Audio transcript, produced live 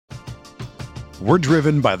We're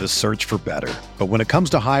driven by the search for better. But when it comes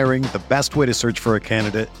to hiring, the best way to search for a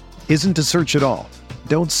candidate isn't to search at all.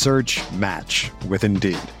 Don't search, match with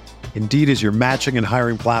Indeed. Indeed is your matching and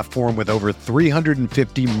hiring platform with over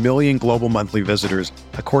 350 million global monthly visitors,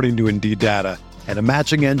 according to Indeed data, and a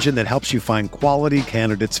matching engine that helps you find quality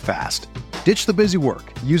candidates fast. Ditch the busy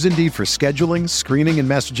work. Use Indeed for scheduling, screening, and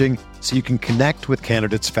messaging so you can connect with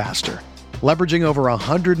candidates faster. Leveraging over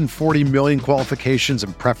 140 million qualifications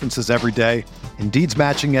and preferences every day, Indeed's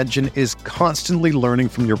matching engine is constantly learning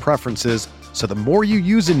from your preferences, so the more you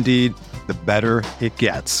use Indeed, the better it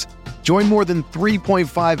gets. Join more than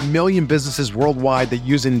 3.5 million businesses worldwide that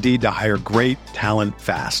use Indeed to hire great talent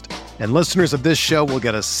fast. And listeners of this show will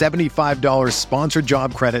get a $75 sponsored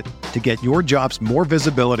job credit to get your jobs more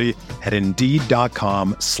visibility at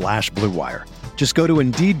Indeed.com/Blue Wire. Just go to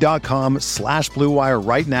Indeed.com/Blue Wire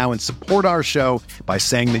right now and support our show by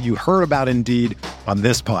saying that you heard about Indeed on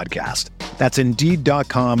this podcast. That's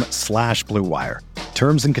Indeed.com/Blue Wire.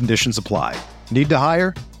 Terms and conditions apply. Need to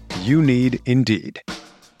hire? You need Indeed.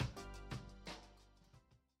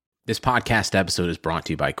 This podcast episode is brought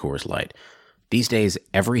to you by Coors Light. These days,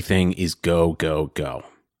 everything is go, go, go.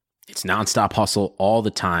 It's nonstop hustle all the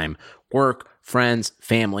time. Work, friends,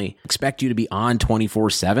 family, expect you to be on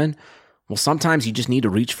 24/7. Well, sometimes you just need to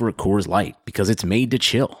reach for a Coors Light because it's made to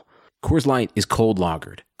chill. Coors Light is cold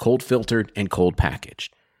lagered, cold filtered, and cold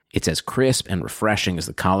packaged. It's as crisp and refreshing as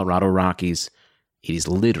the Colorado Rockies. It is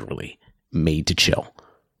literally made to chill.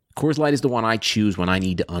 Coors Light is the one I choose when I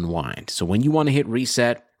need to unwind. So when you want to hit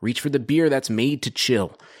reset, reach for the beer that's made to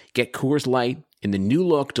chill. Get Coors Light in the new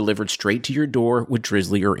look delivered straight to your door with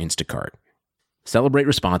Drizzly or Instacart. Celebrate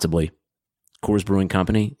responsibly. Coors Brewing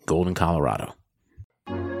Company, Golden, Colorado.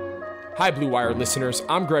 Hi, Blue Wire listeners.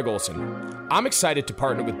 I'm Greg Olson. I'm excited to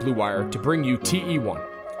partner with Blue Wire to bring you TE1,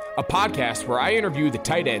 a podcast where I interview the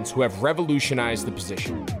tight ends who have revolutionized the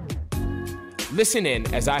position. Listen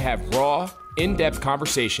in as I have raw, in-depth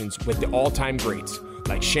conversations with the all-time greats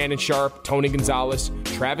like Shannon Sharpe, Tony Gonzalez,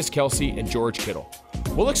 Travis Kelce, and George Kittle.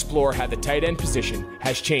 We'll explore how the tight end position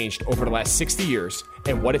has changed over the last 60 years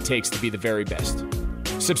and what it takes to be the very best.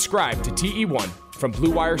 Subscribe to TE1 from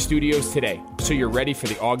Blue Wire Studios today so you're ready for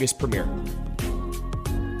the August premiere.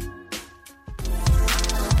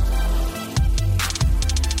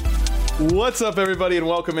 What's up, everybody, and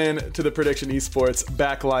welcome in to the Prediction Esports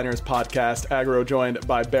Backliners podcast. Agro joined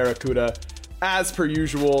by Barracuda, as per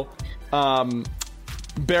usual.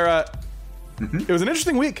 Barra, It was an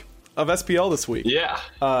interesting week of SPL this week. Yeah.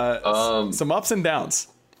 Some ups and downs.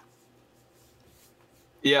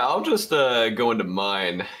 Yeah, I'll just go into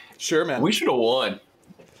mine. Sure, man. We should have won.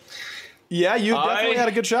 Yeah, you definitely had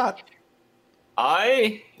a good shot.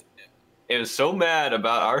 I am so mad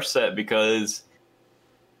about our set because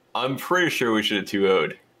I'm pretty sure we should have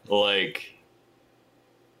 2-0'd.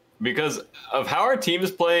 Because of how our team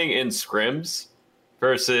is playing in scrims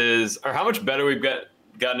versus, or how much better we've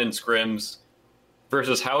gotten in scrims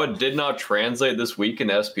versus how it did not translate this week in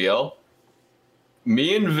SPL.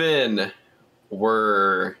 Me and Vin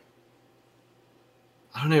were,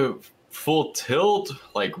 I don't know, full tilt,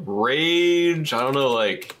 rage. I don't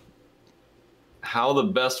know, how the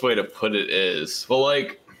best way to put it is. Well,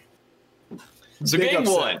 so Big game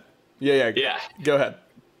upset. one. Yeah. Go ahead.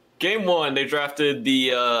 Game one, they drafted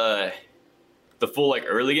the full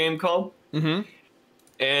early game call. Mm-hmm.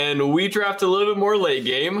 And we drafted a little bit more late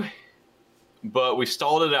game, but we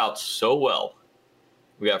stalled it out so well.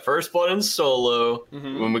 We got first blood in solo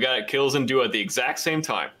when we got kills and duo at the exact same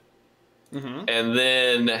time. Mm-hmm. And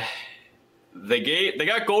then they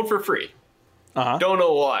got gold for free. Uh-huh. Don't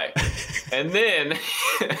know why. And then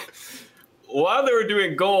while they were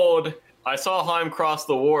doing gold, I saw Heim cross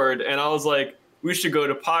the ward, and I was like, we should go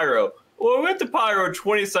to Pyro. Well, we went to Pyro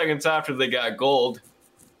 20 seconds after they got gold.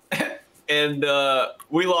 And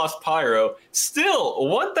we lost Pyro. Still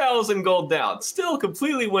 1,000 gold down. Still a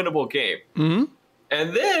completely winnable game. Mm-hmm.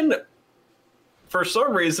 And then, for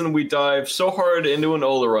some reason, we dive so hard into an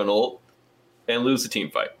Oleron ult and lose the team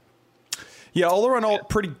fight. Yeah, Oleron ult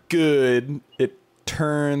pretty good, it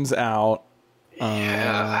turns out.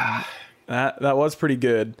 Yeah. That was pretty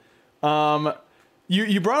good.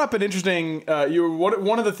 You brought up an interesting.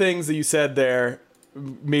 One of the things that you said there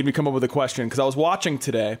made me come up with a question because I was watching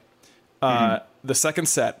today, the second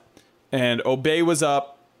set, and Obey was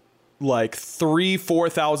up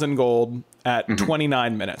 4,000 gold at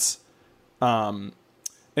 29 minutes. And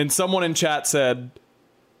someone in chat said,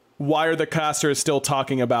 "Why are the casters still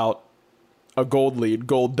talking about a gold lead?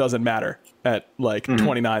 Gold doesn't matter at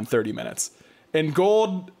 29, 30 minutes." And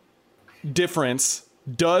gold difference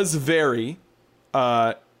does vary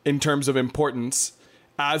in terms of importance.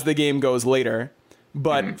 as the game goes later.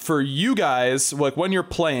 But for you guys, like when you're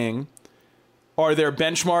playing, are there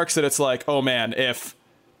benchmarks that it's like, oh man, if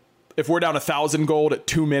we're down 1,000 gold at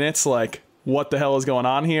 2 minutes, like what the hell is going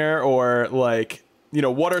on here? Or like, you know,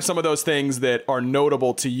 what are some of those things that are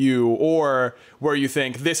notable to you, or where you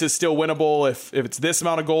think this is still winnable if it's this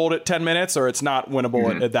amount of gold at 10 minutes, or it's not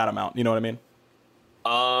winnable at that amount? You know what I mean?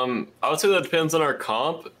 I would say that depends on our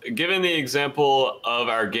comp. Given the example of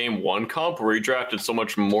our game 1 comp, where we drafted so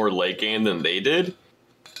much more late game than they did,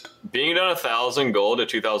 being down 1,000 gold at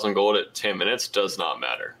 2,000 gold at 10 minutes does not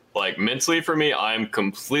matter. Like, mentally for me, I'm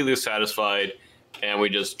completely satisfied, and we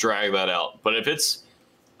just drag that out. But I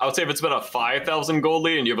would say if it's been a 5,000 gold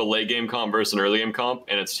lead and you have a late game comp versus an early game comp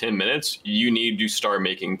and it's 10 minutes, you need to start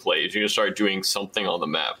making plays. You need to start doing something on the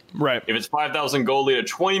map. Right. If it's 5,000 gold lead at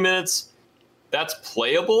 20 minutes, that's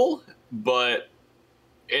playable, but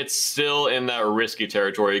it's still in that risky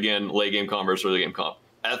territory. Again, late game comp versus early game comp.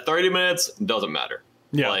 At 30 minutes, doesn't matter.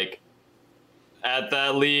 Yeah. Like, at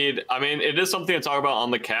that lead, I mean, it is something to talk about on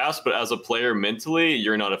the cast, but as a player mentally,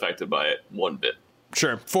 you're not affected by it one bit.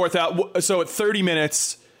 Sure. 4,000. So at 30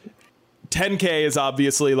 minutes, 10K is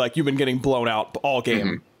obviously like you've been getting blown out all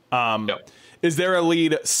game. Yep. Is there a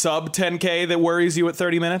lead sub 10K that worries you at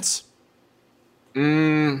 30 minutes?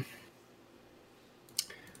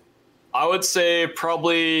 I would say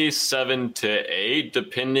probably 7 to 8,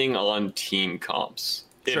 depending on team comps.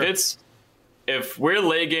 Sure. If we're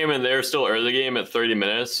late game and they're still early game at 30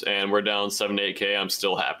 minutes and we're down 7 to 8K, I'm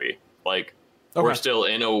still happy. Like, we're still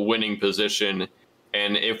in a winning position.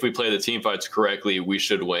 And if we play the team fights correctly, we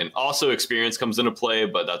should win. Also, experience comes into play,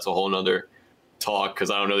 but that's a whole nother talk because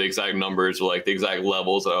I don't know the exact numbers or like the exact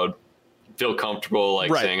levels that I would feel comfortable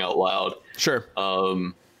saying out loud. Sure.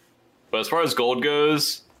 But as far as gold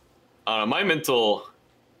goes, my mental,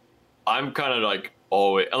 I'm kind of like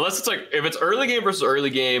always, unless it's like if it's early game versus early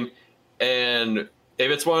game, and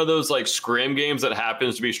if it's one of those like scrim games that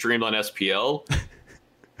happens to be streamed on SPL.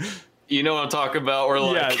 You know what I'm talking about? Or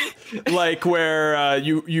like, like where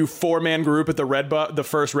you 4-man group at the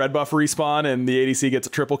first red buff respawn, and the ADC gets a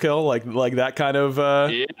triple kill, like that kind of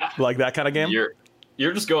like that kind of game.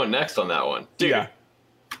 You're just going next on that one, dude. Yeah,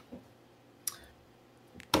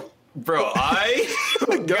 bro, I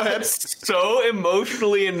got so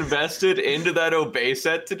emotionally invested into that Obey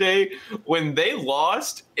set today. When they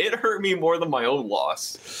lost, it hurt me more than my own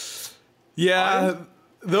loss. Yeah,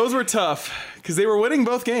 those were tough because they were winning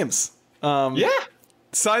both games.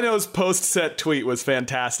 Sino's post-set tweet was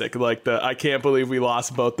fantastic. Like I can't believe we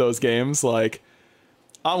lost both those games. Like,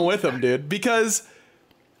 I'm with them, dude, because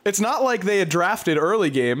it's not like they had drafted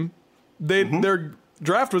early game. Their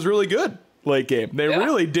draft was really good late game. They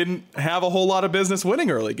really didn't have a whole lot of business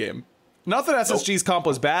winning early game. Not that SSG's comp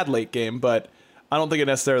was bad late game, but I don't think it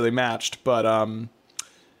necessarily matched. But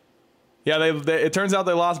it turns out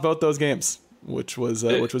they lost both those games, which was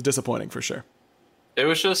disappointing for sure. It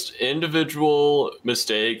was just individual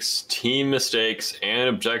mistakes, team mistakes, and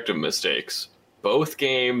objective mistakes. Both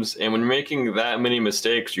games, and when you're making that many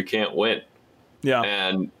mistakes, you can't win. Yeah.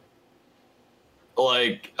 And,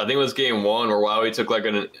 like, I think it was game 1 where Wowie took, like,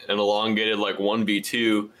 an elongated, like,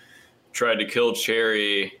 1v2, tried to kill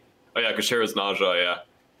Cherry. Oh, yeah, because Cherry was Naja, yeah.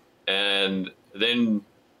 And then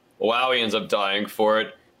Wowie ends up dying for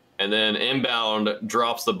it. And then Inbound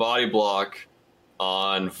drops the body block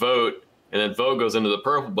on Vote. And then Vogue goes into the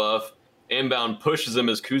purple buff. Inbound pushes him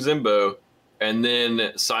as Kuzimbo. And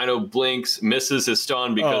then Sino blinks, misses his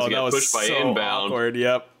stun because he got pushed by Inbound. Awkward,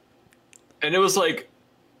 yep. And it was like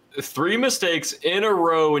 3 mistakes in a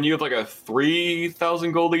row when you have like a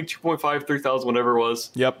 3,000 gold lead, 2.5, 3,000, whatever it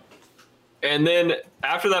was. Yep. And then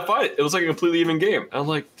after that fight, it was like a completely even game. I'm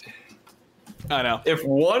like, I know. If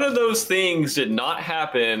one of those things did not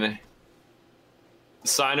happen,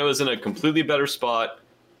 Sino is in a completely better spot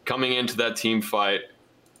coming into that team fight,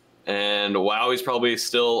 and Wowie's probably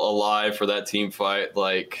still alive for that team fight.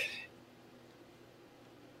 Like,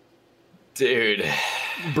 dude,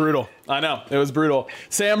 brutal. I know, it was brutal.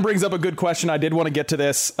 Sam brings up a good question. I did want to get to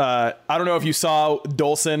this. I don't know if you saw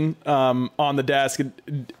Dolson on the desk.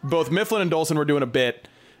 Both Mifflin and Dolson were doing a bit.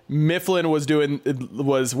 Mifflin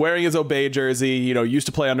was wearing his Obey jersey. You know, used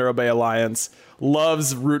to play under Obey Alliance.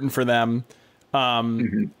 Loves rooting for them.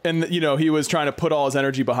 And, you know, he was trying to put all his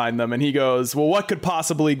energy behind them, and he goes, well, what could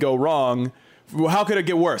possibly go wrong? How could it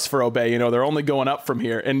get worse for Obey? You know, they're only going up from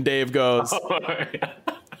here. And Dave goes,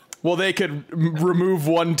 well, they could remove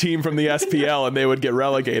one team from the SPL and they would get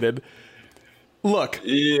relegated. Look,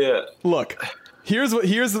 here's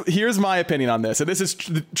my opinion on this. And this is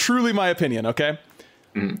truly my opinion. Okay.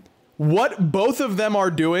 What both of them are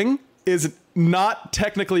doing is not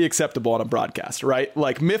technically acceptable on a broadcast, right?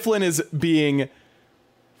 Like Mifflin is being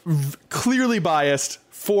clearly biased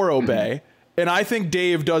for Obey. And I think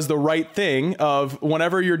Dave does the right thing of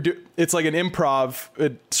whenever it's like an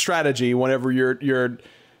improv strategy. Whenever your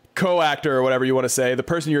co-actor or whatever you want to say, the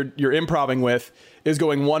person you're improving with is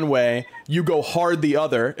going one way, you go hard the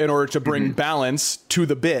other in order to bring balance to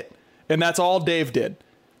the bit. And that's all Dave did.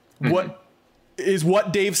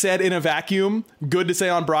 What Dave said in a vacuum good to say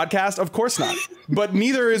on broadcast? Of course not. But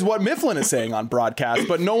neither is what Mifflin is saying on broadcast.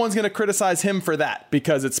 But no one's going to criticize him for that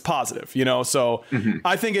because it's positive, you know? So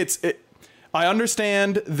I think I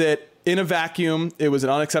understand that in a vacuum, it was an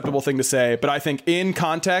unacceptable thing to say. But I think in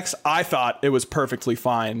context, I thought it was perfectly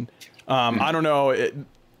fine. I don't know.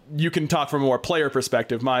 You can talk from a more player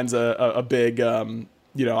perspective. Mine's a big, I'm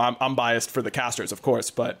biased for the casters, of course.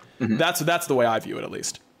 But that's the way I view it, at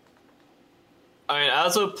least. I mean,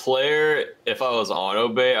 as a player, if I was on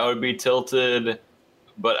Obey, I would be tilted.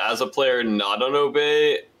 But as a player not on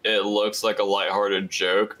Obey, it looks like a lighthearted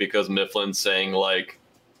joke because Mifflin's saying, like,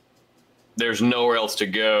 there's nowhere else to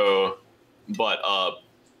go but up.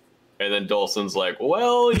 And then Dolson's like,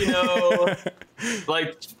 well, you know,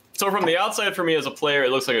 like, so from the outside for me as a player, it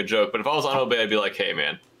looks like a joke. But if I was on Obey, I'd be like, hey,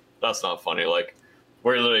 man, that's not funny. Like,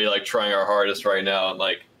 we're literally, like, trying our hardest right now. And,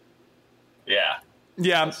 like, yeah.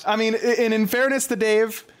 Yeah, I mean, and in fairness to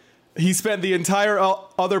Dave, he spent the entire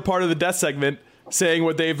other part of the death segment saying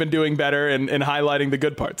what they've been doing better and highlighting the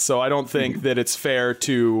good parts. So I don't think that it's fair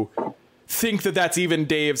to think that that's even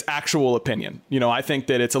Dave's actual opinion. You know, I think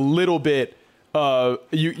that it's a little bit,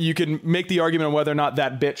 you can make the argument on whether or not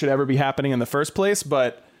that bit should ever be happening in the first place.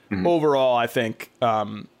 But overall, I think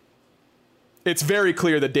it's very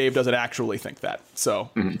clear that Dave doesn't actually think that. So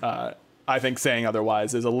I think saying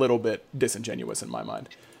otherwise is a little bit disingenuous in my mind.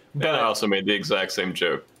 But I also made the exact same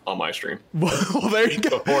joke on my stream. Well, there you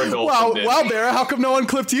go. Wow, Bear, how come no one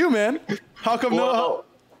clipped you, man? How come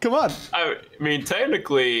come on. I mean,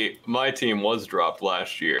 technically, my team was dropped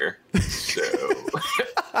last year. So,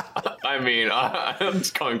 I mean, I'm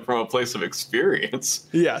just coming from a place of experience.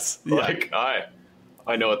 Yes. Like, I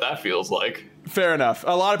know what that feels like. Fair enough.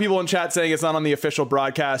 A lot of people in chat saying it's not on the official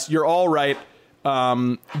broadcast. You're all right.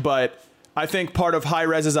 But I think part of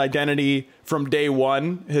Hi-Rez's identity from day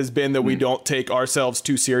one has been that we don't take ourselves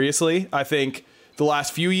too seriously. I think the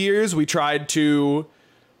last few years we tried to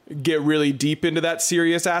get really deep into that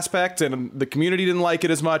serious aspect, and the community didn't like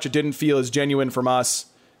it as much. It didn't feel as genuine from us.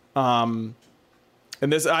 And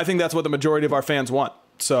I think that's what the majority of our fans want.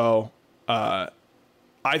 So I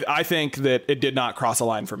think that it did not cross a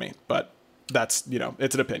line for me, but that's,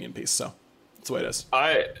 it's an opinion piece. So that's the way it is.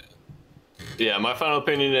 Yeah, my final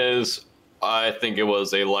opinion is I think it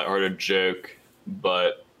was a lighthearted joke,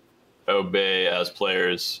 but Obey as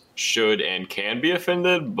players should and can be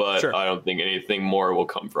offended, but sure. I don't think anything more will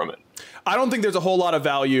come from it. I don't think there's a whole lot of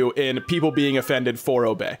value in people being offended for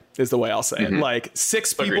Obey, is the way I'll say it. Like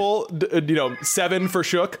 6 people, 7 for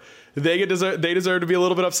Shook. They deserve to be a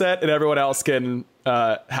little bit upset, and everyone else can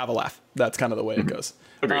have a laugh. That's kind of the way it goes.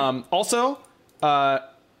 Also, a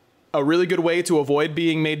really good way to avoid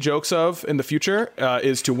being made jokes of in the future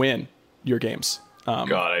is to win your games.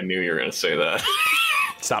 God, I knew you were going to say that.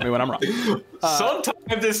 Stop me when I'm wrong.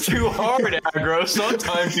 Sometimes it's too hard, Aggro.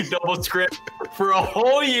 Sometimes you double script for a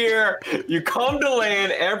whole year. You come to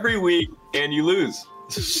land every week and you lose.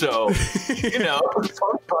 So, sometimes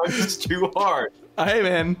it's too hard. Hey,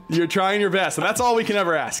 man, you're trying your best. And that's all we can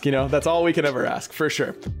ever ask. That's all we can ever ask, for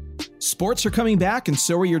sure. Sports are coming back, and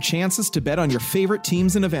so are your chances to bet on your favorite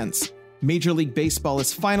teams and events. Major League Baseball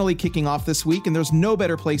is finally kicking off this week, and there's no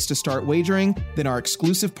better place to start wagering than our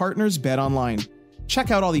exclusive partners, BetOnline. Check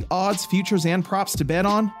out all the odds, futures, and props to bet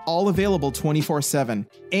on, all available 24/7.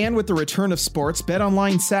 And with the return of sports,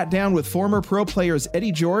 BetOnline sat down with former pro players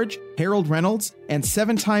Eddie George, Harold Reynolds, and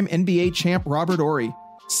 7-time NBA champ Robert Horry.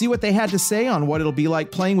 See what they had to say on what it'll be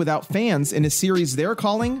like playing without fans in a series they're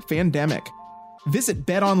calling Fandemic. Visit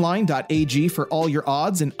betonline.ag for all your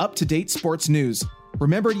odds and up-to-date sports news.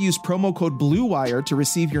 Remember to use promo code BLUEWIRE to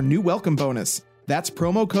receive your new welcome bonus. That's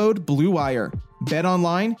promo code BLUEWIRE.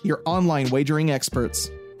 BetOnline, your online wagering experts.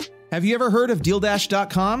 Have you ever heard of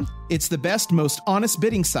DealDash.com? It's the best, most honest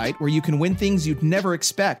bidding site where you can win things you'd never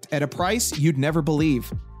expect at a price you'd never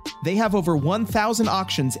believe. They have over 1,000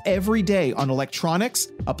 auctions every day on electronics,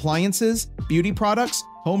 appliances, beauty products,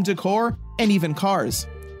 home decor, and even cars.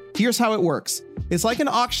 Here's how it works. It's like an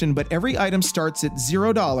auction, but every item starts at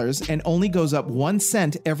 $0 and only goes up 1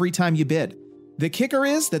 cent every time you bid. The kicker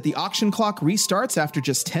is that the auction clock restarts after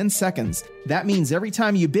just 10 seconds. That means every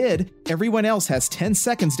time you bid, everyone else has 10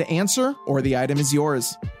 seconds to answer or the item is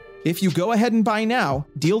yours. If you go ahead and buy now,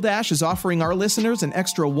 Deal Dash is offering our listeners an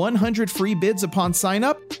extra 100 free bids upon sign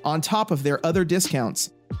up on top of their other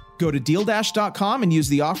discounts. Go to DealDash.com and use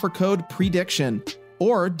the offer code PREDICTION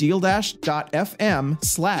or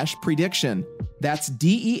DealDash.fm/prediction. That's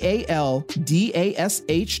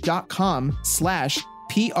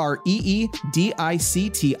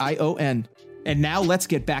DealDash.com/PREEDICTION. And now let's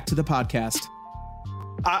get back to the podcast.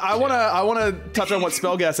 I want to touch on what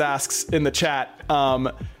Spellguess asks in the chat.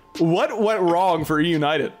 What went wrong for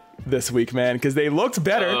United this week, man? Because they looked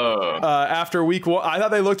better after week one. I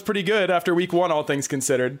thought they looked pretty good after week one, all things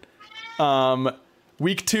considered.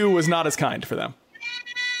 Week two was not as kind for them.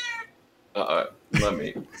 Let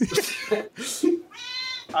me.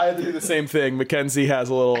 I had to do the same thing. Mackenzie has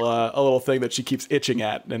a little thing that she keeps itching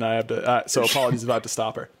at, and I have to. So apologies if I have to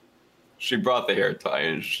stop her. She brought the hair tie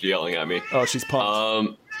and she's yelling at me. Oh, she's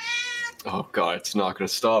pumped. Oh god, it's not gonna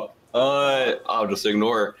stop. I'll just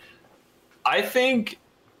ignore her. I think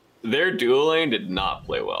their dual lane did not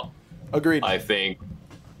play well. Agreed. I think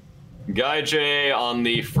Guy J on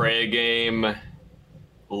the Freya game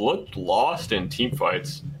looked lost in team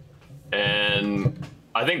fights. And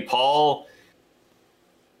I think Paul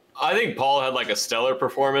had like a stellar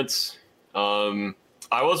performance. I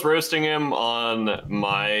was roasting him on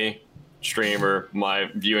my streamer,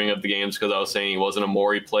 my viewing of the games, because I was saying he wasn't a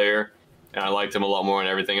Mori player, and I liked him a lot more than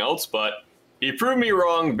everything else, but he proved me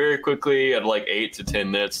wrong very quickly at like 8 to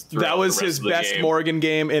 10 minutes. That was his best Morrigan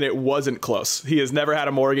game, and it wasn't close. He has never had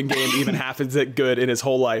a Morrigan game even half as good in his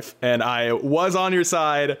whole life, and I was on your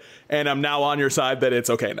side, and I'm now on your side that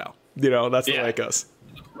it's okay now. You know, that's the way it goes.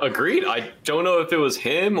 Agreed. I don't know if it was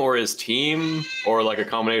him or his team or like a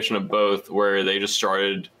combination of both, where they just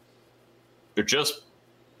started, they're just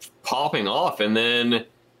popping off. And then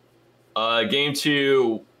game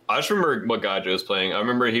two, I just remember what Gajo was playing. I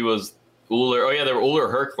remember he was Uller. Oh yeah, they were Uller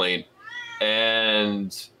Herc lane,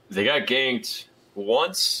 and they got ganked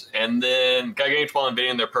once, and then got ganked while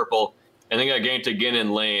invading their purple, and then got ganked again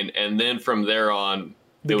in lane, and then from there on,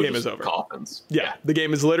 the game is over. Coffins. Yeah, the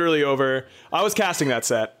game is literally over. I was casting that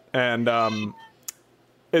set, and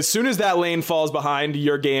as soon as that lane falls behind,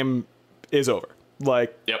 your game is over.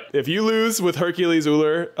 Like, if you lose with Hercules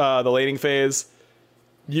Uller, the laning phase,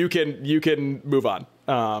 you can move on.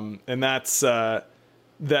 And that's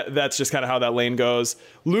just kind of how that lane goes.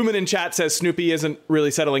 Lumen in chat says Snoopy isn't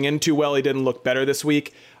really settling in too well. He didn't look better this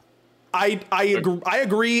week. I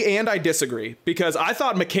agree and I disagree, because I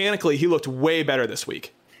thought mechanically he looked way better this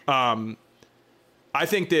week. I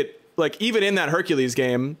think that, like, even in that Hercules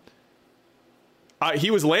game,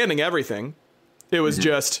 he was landing everything. It was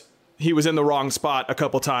just he was in the wrong spot a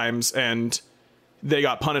couple times, and they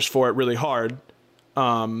got punished for it really hard.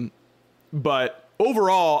 But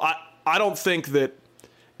overall, I don't think that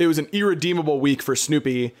it was an irredeemable week for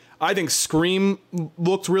Snoopy. I think Scream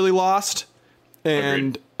looked really lost,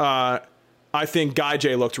 and I think Guy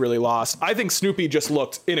J looked really lost. I think Snoopy just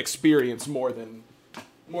looked inexperienced more than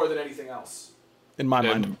anything else, in my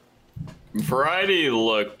mind. Variety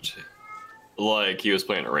looked like he was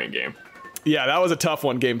playing a ranked game. Yeah, that was a tough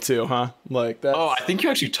one, game two, huh? Like that. Oh, I think you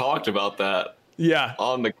actually talked about that. Yeah,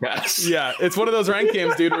 on the cast. Yeah, it's one of those ranked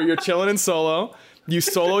games, dude, where you're chilling in solo. You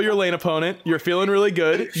solo your lane opponent. You're feeling really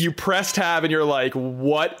good. You press tab and you're like,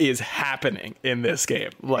 what is happening in this game?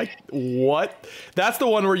 Like, what? That's the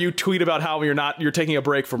one where you tweet about how you're taking a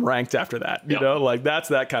break from ranked after that. You know, like that's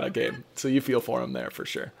that kind of game. So you feel for him there for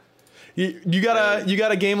sure. You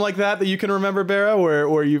got a game like that you can remember, Barra,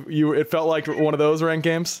 where you it felt like one of those ranked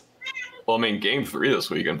games? Well, I mean, game 3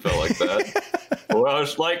 this weekend felt like that. Well, I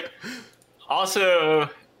was like, also,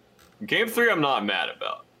 game 3 I'm not mad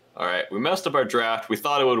about. All right, we messed up our draft. We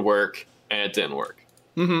thought it would work, and it didn't work.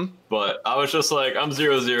 But I was just like, I'm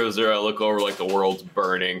 0-0-0. I look over like the world's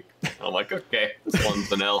burning. I'm like, okay, this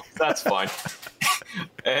one's an L. That's fine.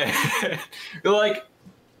 And like,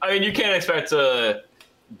 I mean, you can't expect to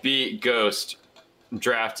beat Ghost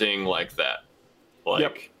drafting like that.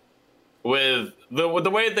 Like, with the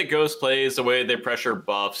way that Ghost plays, the way they pressure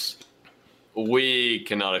buffs, we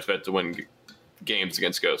cannot expect to win games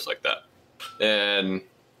against Ghost like that. And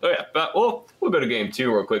but we'll go to game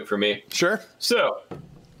 2 real quick for me. Sure. So,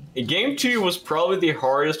 game 2 was probably the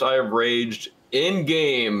hardest I have raged in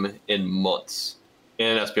game in months.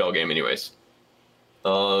 In an SPL game, anyways.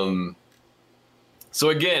 So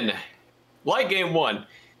again, like game 1,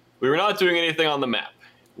 we were not doing anything on the map.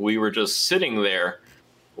 We were just sitting there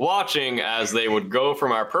watching as they would go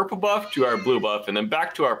from our purple buff to our blue buff, and then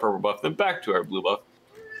back to our purple buff, then back to our blue buff.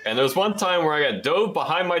 And there was one time where I got dove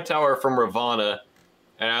behind my tower from Ravana,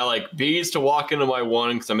 and I like beads to walk into my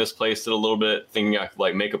 1 because I misplaced it a little bit, thinking I could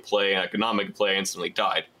like make a play, and I could not make a play. I instantly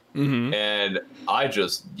died. and I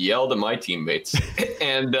just yelled at my teammates.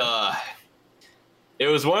 And it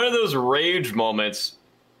was one of those rage moments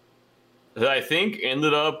that I think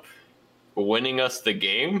ended up winning us the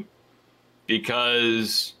game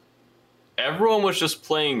because everyone was just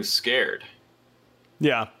playing scared.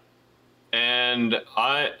 Yeah. And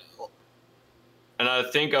I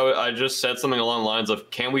think I just said something along the lines of,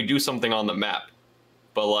 can we do something on the map?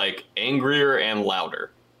 But like angrier and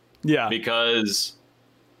louder. Yeah. Because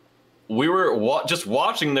we were just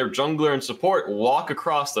watching their jungler and support walk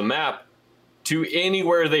across the map to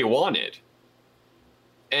anywhere they wanted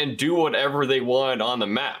and do whatever they wanted on the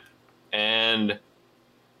map. And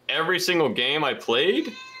every single game I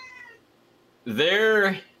played,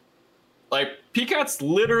 they're like, PCAT's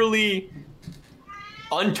literally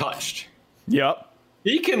untouched. Yep.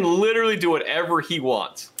 He can literally do whatever he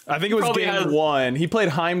wants. I think it was game 1. He played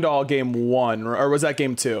Heimdall game 1, or was that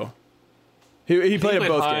game 2? He played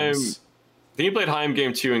both games. I think he played Heim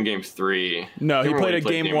game 2 and game 3. No, he played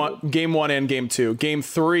game 1 and game 2. Game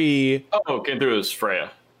 3. Oh, game 3 was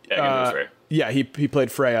Freya. Yeah, game 3 was Freya. Yeah, he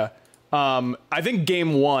played Freya. I think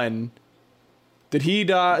game 1. Did he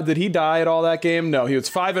die at all that game? No, he was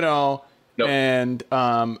 5-0. Nope. And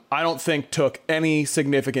I don't think took any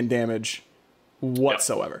significant damage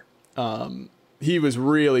whatsoever. Yep. He was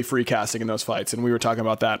really free casting in those fights, and we were talking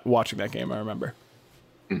about that watching that game, I remember.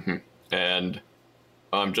 Mm-hmm. And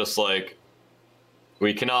I'm just like,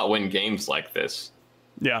 we cannot win games like this.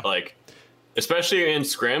 Yeah. Like, especially in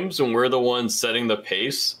scrims when we're the ones setting the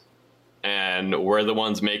pace and we're the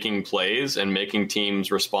ones making plays and making teams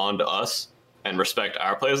respond to us and respect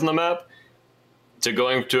our plays on the map, to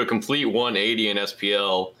going to a complete 180 in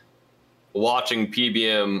SPL, watching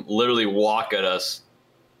PBM literally walk at us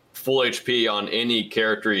full HP on any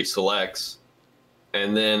character he selects,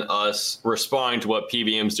 and then us responding to what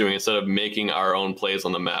PBM's doing instead of making our own plays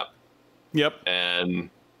on the map. Yep. And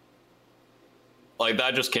like,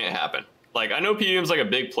 that just can't happen. Like, I know PBM's like a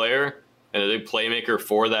big player and a big playmaker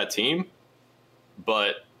for that team,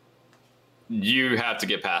 but you have to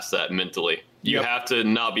get past that mentally. You have to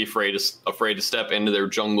not be afraid to step into their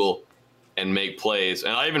jungle and make plays.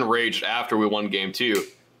 And I even raged after we won game 2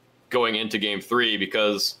 going into game 3,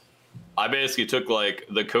 because I basically took like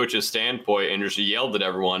the coach's standpoint and just yelled at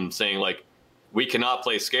everyone saying like, we cannot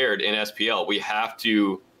play scared in SPL. We have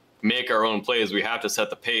to make our own plays. We have to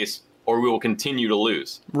set the pace or we will continue to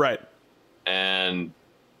lose. Right. And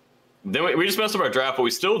then we just messed up our draft, but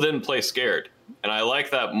we still didn't play scared. And I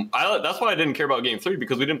like that. That's why I didn't care about game 3,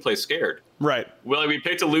 because we didn't play scared. Right. Well, we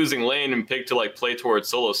picked a losing lane and picked to like play towards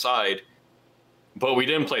solo side, but we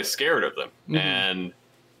didn't play scared of them. Mm-hmm. And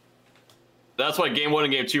that's why game 1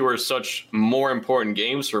 and game 2 were such more important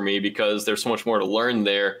games for me, because there's so much more to learn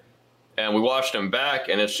there. And we watched them back,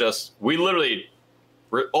 and it's just, we literally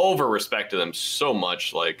over-respected them so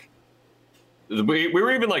much. Like, we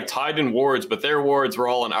were even like tied in wards, but their wards were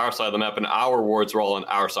all on our side of the map, and our wards were all on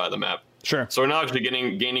our side of the map. Sure. So we're not actually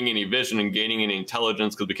gaining any vision and gaining any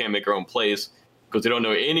intelligence, because we can't make our own plays, because we don't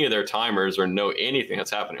know any of their timers or know anything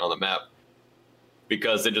that's happening on the map,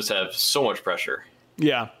 because they just have so much pressure.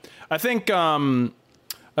 Yeah. I think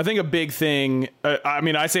a big thing, I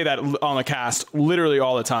mean, I say that on the cast literally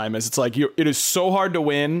all the time, is it's like it is so hard to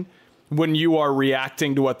win when you are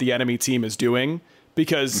reacting to what the enemy team is doing,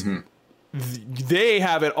 because they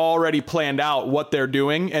have it already planned out what they're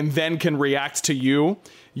doing and then can react to you.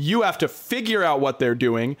 You have to figure out what they're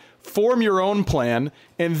doing, form your own plan,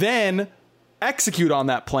 and then execute on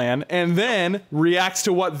that plan, and then react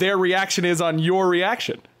to what their reaction is on your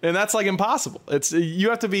reaction. And that's like impossible. You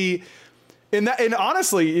have to be in that. And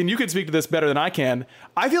honestly, and you can speak to this better than I can,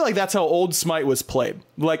 I feel like that's how old Smite was played.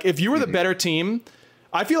 Like, if you were the better team,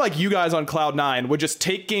 I feel like you guys on Cloud9 would just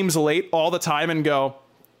take games late all the time and go,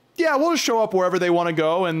 yeah, we'll just show up wherever they want to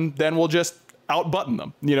go, and then we'll just out-button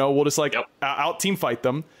them. You know, we'll just like out-team fight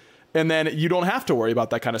them, and then you don't have to worry about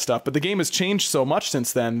that kind of stuff. But the game has changed so much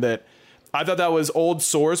since then that I thought that was old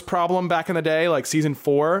Soar's problem back in the day, like season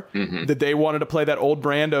 4, that they wanted to play that old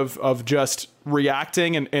brand of just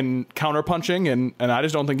reacting and counterpunching, and I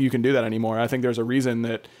just don't think you can do that anymore. I think there's a reason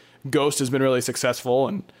that Ghost has been really successful,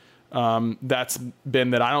 and that's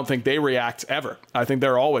been that I don't think they react ever. I think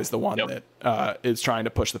they're always the one that is trying to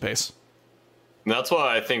push the pace. And that's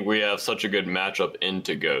why I think we have such a good matchup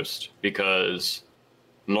into Ghost, because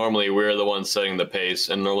normally we're the ones setting the pace,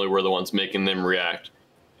 and normally we're the ones making them react.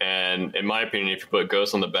 And in my opinion, if you put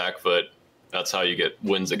Ghost on the back foot, that's how you get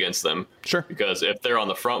wins against them. Sure. Because if they're on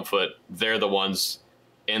the front foot, they're the ones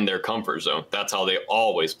in their comfort zone. That's how they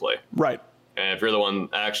always play. Right. And if you're the one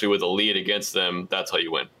actually with a lead against them, that's how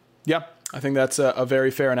you win. Yeah. I think that's a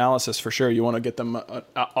very fair analysis for sure. You want to get them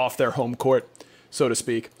off their home court, so to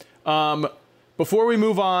speak. Before we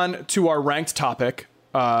move on to our ranked topic,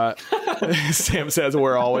 Sam says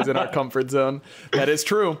we're always in our comfort zone. That is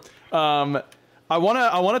true. I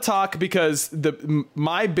want to talk because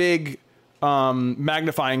my big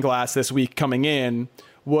magnifying glass this week coming in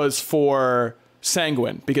was for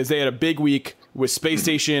Sanguine, because they had a big week with Space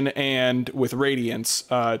Station and with Radiance,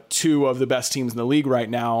 two of the best teams in the league right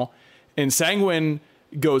now. And Sanguine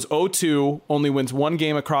goes 0-2, only wins one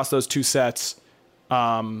game across those two sets.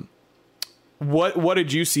 What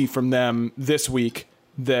did you see from them this week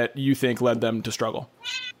that you think led them to struggle?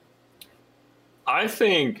 I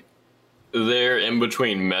think they're in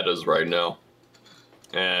between metas right now.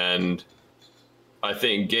 And I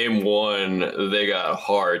think game one, they got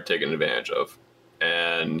hard taken advantage of.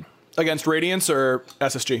 And against Radiance or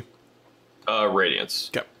SSG?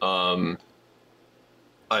 Radiance. Okay.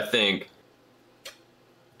 I think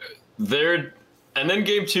and then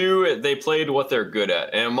game two, they played what they're good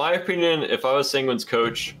at. And in my opinion, if I was Sanguine's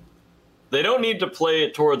coach, they don't need to play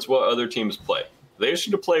it towards what other teams play. They just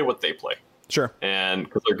need to play what they play. Sure. And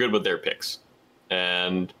because they're good with their picks.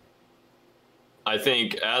 And I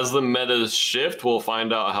think as the metas shift, we'll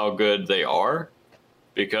find out how good they are.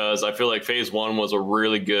 Because I feel like phase one was a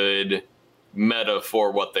really good meta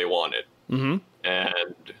for what they wanted. Mm-hmm.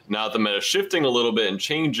 And now that the meta is shifting a little bit and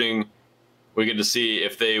changing, we get to see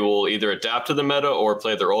if they will either adapt to the meta or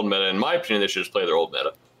play their old meta. In my opinion, they should just play their old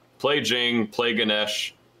meta. Play Jing, play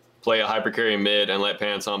Ganesh, play a hypercarry mid, and let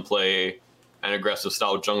Panson play an aggressive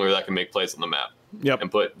style jungler that can make plays on the map. Yep.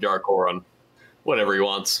 And put Yarkor on whatever he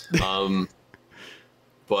wants.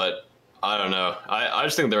 But I don't know. I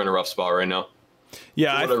just think they're in a rough spot right now.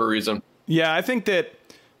 Yeah, for whatever reason. Yeah, I think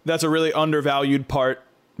that's a really undervalued part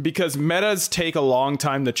because metas take a long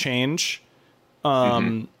time to change.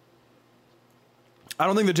 I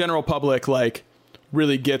don't think the general public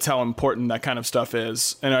really gets how important that kind of stuff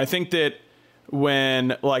is. And I think that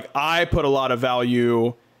when I put a lot of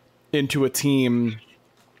value into a team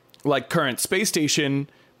like current Space Station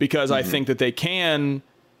because I think that they can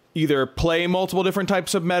either play multiple different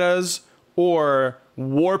types of metas or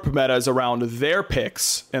warp metas around their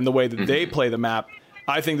picks and the way that they play the map.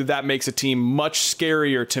 I think that makes a team much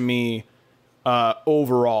scarier to me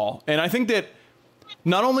overall. And I think that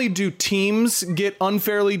not only do teams get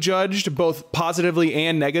unfairly judged, both positively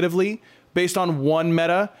and negatively, based on one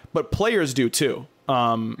meta, but players do too.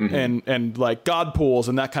 And like God pools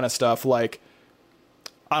and that kind of stuff. I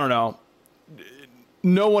don't know.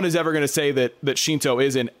 No one is ever going to say that Shinto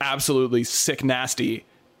isn't absolutely sick nasty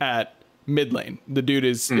at mid lane. The dude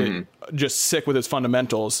is just sick with his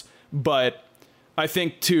fundamentals. But I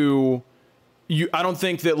think I don't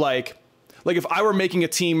think that like if I were making a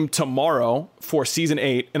team tomorrow for season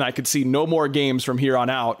 8 and I could see no more games from here on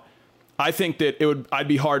out, I think that I'd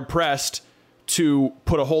be hard pressed to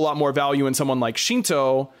put a whole lot more value in someone like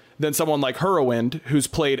Shinto than someone like Hurwind, who's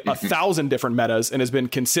played 1,000 different metas and has been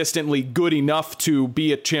consistently good enough to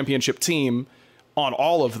be a championship team on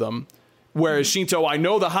all of them. Whereas Shinto, I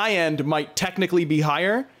know the high end might technically be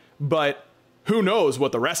higher, but who knows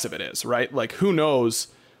what the rest of it is, right? Like, who knows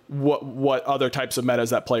what other types of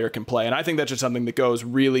metas that player can play. And I think that's just something that goes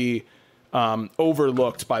really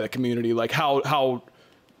overlooked by the community, like how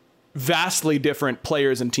vastly different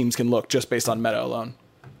players and teams can look just based on meta alone.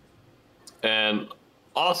 And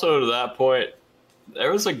also to that point,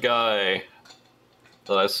 there was a guy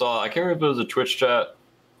that I saw, I can't remember if it was a Twitch chat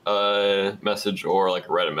message or like a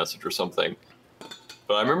Reddit message or something,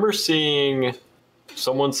 but I remember seeing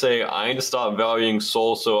someone say, I need to stop valuing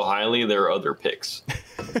Soul so highly, there are other picks.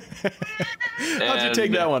 How'd you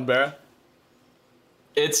take that one, Barra?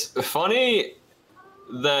 It's funny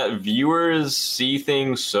that viewers see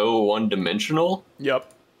things so one-dimensional.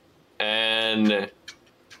 Yep. And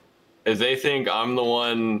if they think I'm the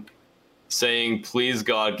one saying, please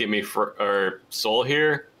God, give me Soul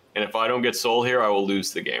here, and if I don't get Soul here, I will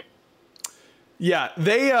lose the game. Yeah,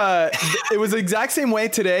 it was the exact same way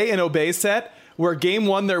today in Obey's set, where game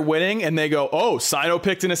 1 they're winning, and they go, oh, Sino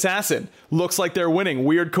picked an assassin. Looks like they're winning.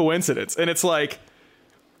 Weird coincidence. And it's like,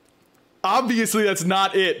 obviously that's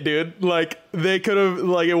not it, dude. Like, they could have,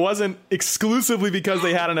 like, it wasn't exclusively because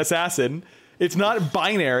they had an assassin. It's not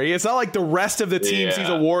binary. It's not like the rest of the team sees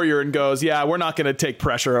a warrior and goes, yeah, we're not going to take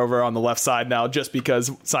pressure over on the left side now just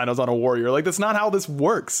because Sino's on a warrior. Like, that's not how this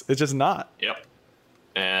works. It's just not. Yep.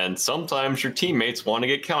 And sometimes your teammates want to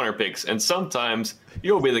get counter picks, and sometimes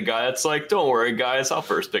you'll be the guy that's like, don't worry, guys, I'll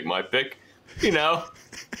first pick my pick. You know,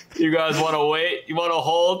 you guys want to wait? You want to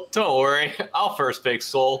hold? Don't worry, I'll first pick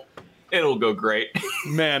Soul. It'll go great.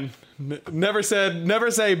 Man, Never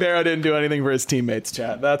say Barra didn't do anything for his teammates,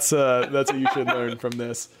 chat. That's what you should learn from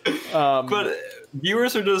this. But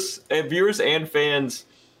viewers and fans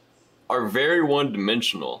are very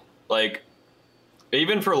one-dimensional. Like,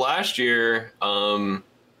 even for last year,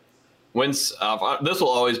 this will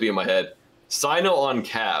always be in my head. Sino on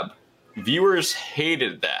Cab, viewers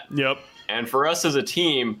hated that. Yep. And for us as a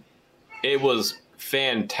team, it was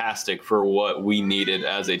fantastic for what we needed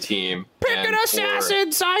as a team. Pick an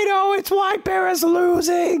assassin, Sino. It's why Barra's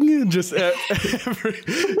losing. Just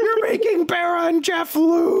you're making Barra and Jeff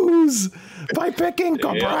lose by picking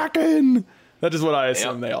Cabrakan. Yep. That's just what I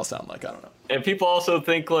assume they all sound like. I don't know. And people also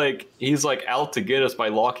think like he's like out to get us by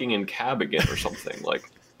locking in Cab again or something. Like,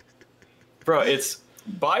 bro, it's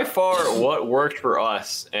by far what worked for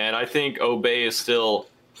us. And I think Obey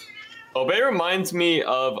reminds me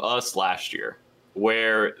of us last year,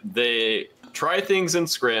 where they try things in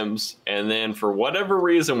scrims, and then for whatever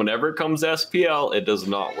reason, whenever it comes to SPL, it does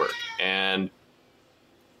not work. And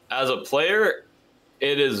as a player,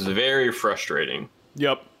 it is very frustrating.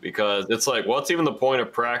 Yep. Because it's like, what's even the point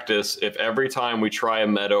of practice if every time we try a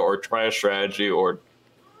meta or try a strategy or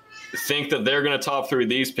think that they're going to top 3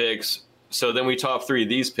 these picks, so then we top 3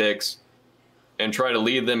 these picks and try to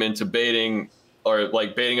lead them into baiting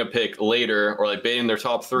a pick later, or like baiting their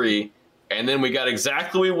top 3, and then we got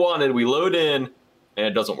exactly what we wanted, we load in, and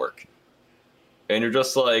it doesn't work. And you're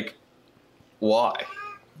just like, why?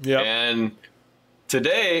 Yeah. And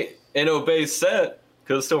today, in Obey's set,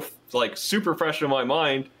 because it's still like super fresh in my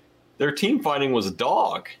mind, their team fighting was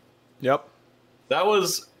dog. Yep. That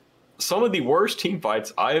was some of the worst team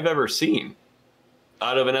fights I have ever seen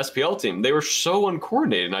out of an SPL team. They were so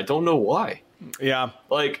uncoordinated, and I don't know why. Yeah.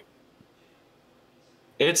 Like,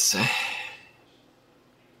 it's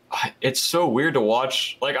so weird to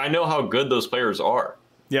watch. Like, I know how good those players are.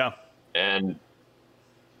 Yeah. And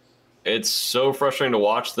it's so frustrating to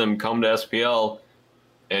watch them come to SPL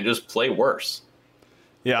and just play worse.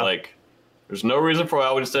 Yeah. Like, there's no reason for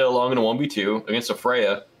Alwyn to stay along in a 1v2 against a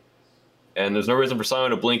Freya. And there's no reason for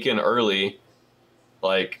Simon to blink in early.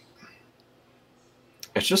 Like,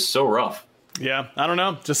 it's just so rough. Yeah, I don't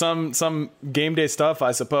know. Just some game day stuff,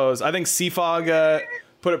 I suppose. I think Seafog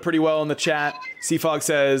put it pretty well in the chat. Seafog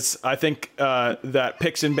says, I think that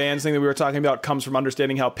picks and bans thing that we were talking about comes from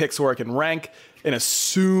understanding how picks work in rank and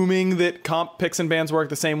assuming that comp picks and bans work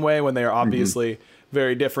the same way when they are obviously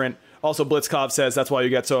very different. Also, Blitzkov says that's why you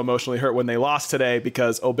get so emotionally hurt when they lost today,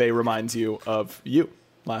 because Obey reminds you of you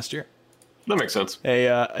last year. That makes sense.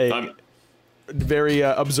 A very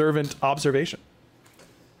observant observation.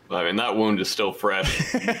 I mean, that wound is still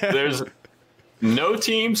fresh. There's no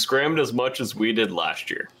team scrimmed as much as we did last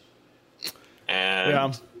year.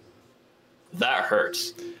 And that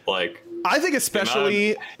hurts. Like, I think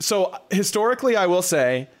especially, so historically, I will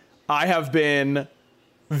say, I have been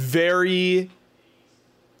very,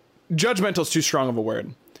 judgmental is too strong of a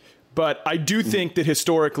word, but I do think that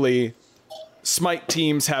historically, Smite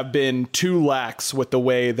teams have been too lax with the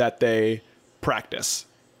way that they practice.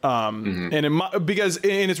 And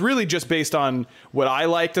it's really just based on what I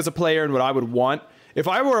liked as a player and what I would want. If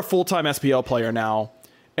I were a full-time SPL player now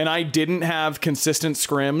and I didn't have consistent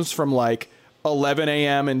scrims from like 11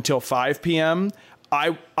 a.m. until 5 p.m.,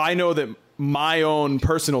 I know that my own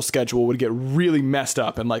personal schedule would get really messed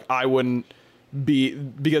up, and like I wouldn't be,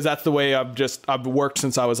 because that's the way I've worked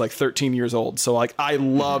since I was like 13 years old. So like I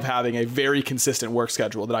love having a very consistent work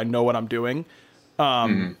schedule that I know what I'm doing.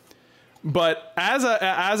 But as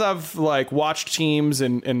I've like watched teams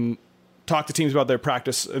and talked to teams about their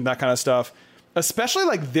practice and that kind of stuff, especially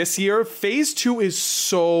like this year, phase 2 is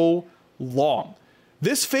so long.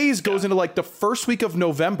 This phase goes into like the first week of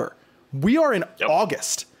November. We are in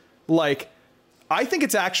August. Like, I think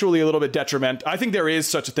it's actually a little bit detrimental. I think there is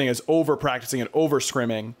such a thing as over practicing and over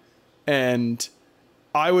scrimming. And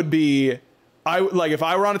if I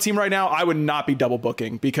were on a team right now, I would not be double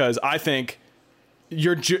booking, because I think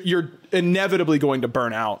you're inevitably going to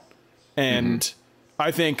burn out. And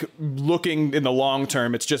I think looking in the long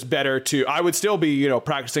term, it's just better to, I would still be,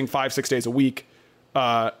 practicing 5-6 days a week,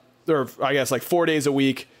 or I guess like 4 days a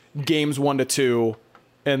week, games 1 to 2,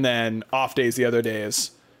 and then off days the other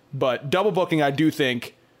days. But double booking, I do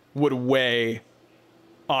think, would weigh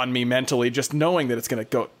on me mentally, just knowing that it's going to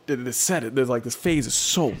go, this phase is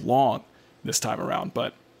so long this time around.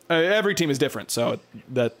 But every team is different, so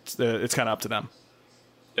it's kind of up to them.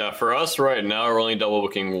 Yeah, for us right now, we're only double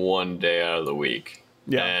booking 1 day out of the week.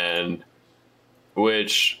 Yeah. And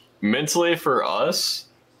which mentally for us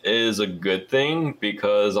is a good thing,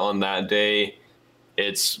 because on that day,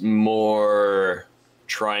 it's more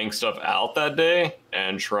trying stuff out that day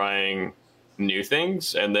and trying new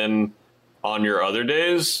things. And then on your other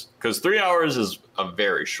days, because 3 hours is a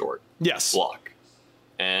very short block.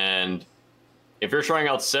 And if you're trying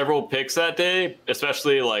out several picks that day,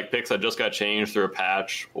 especially like picks that just got changed through a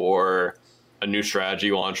patch or a new strategy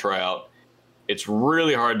you want to try out, it's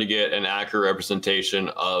really hard to get an accurate representation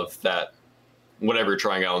of that, whatever you're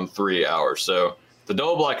trying out in 3 hours. So the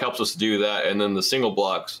double block helps us do that. And then the single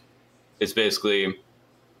blocks is basically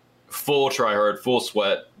full try hard, full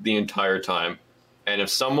sweat the entire time. And if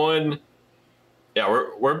someone,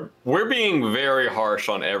 we're being very harsh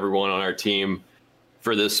on everyone on our team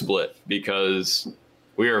for this split because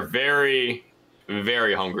we are very,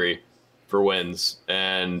 very hungry for wins.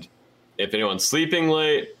 And if anyone's sleeping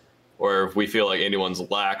late, or if we feel like anyone's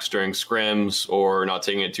lax during scrims or not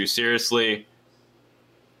taking it too seriously,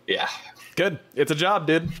 good. It's a job,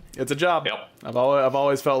 dude. It's a job. Yep. I've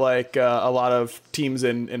always felt like a lot of teams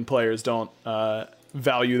and players don't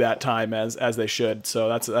value that time as they should. So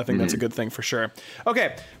I think that's a good thing for sure.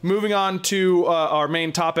 Okay, moving on to our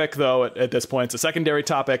main topic, though. At this point, it's a secondary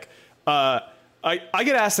topic. I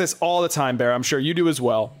get asked this all the time, Bear. I'm sure you do as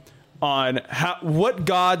well. On what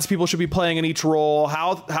gods people should be playing in each role,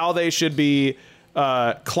 how they should be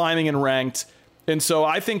climbing and ranked. And so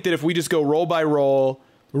I think that if we just go role by role,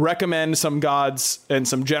 recommend some gods and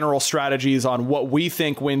some general strategies on what we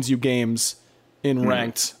think wins you games in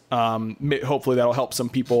ranked, hopefully that'll help some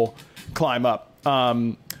people climb up.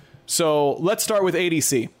 So let's start with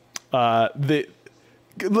ADC.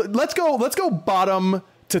 Let's go bottom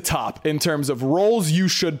to top in terms of roles you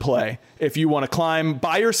should play if you want to climb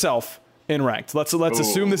by yourself in ranked. Let's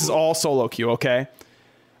assume this is all solo queue, okay?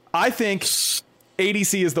 I think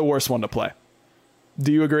ADC is the worst one to play.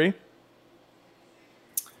 Do you agree?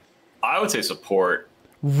 I would say support.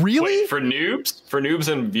 Really? Wait, for noobs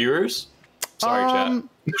and viewers? Sorry, chat.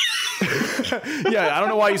 Yeah, I don't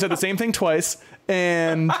know why you said the same thing twice.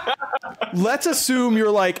 And let's assume you're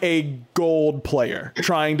like a gold player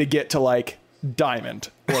trying to get to like diamond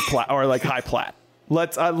or like high plat.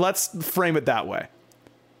 Let's frame it that way.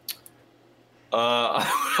 I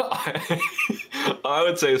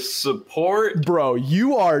would say support. Bro,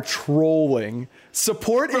 you are trolling.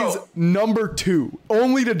 Support is number 2,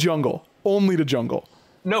 only to jungle.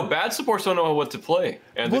 No, bad supports don't know what to play.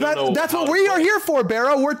 And that's what we are here for,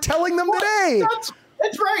 Barrow. We're telling them today.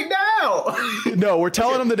 It's right now. No, we're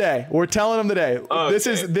telling them today. Okay.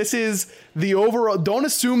 This is the overall. Don't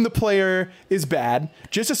assume the player is bad.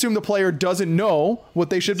 Just assume the player doesn't know what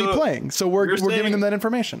they should be playing. So we're giving them that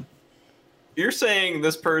information. You're saying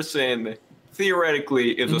this person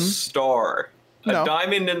theoretically is a star, a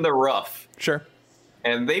diamond in the rough. Sure.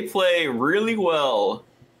 And they play really well.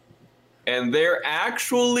 And they're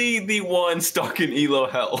actually the one stuck in Elo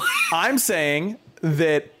hell. I'm saying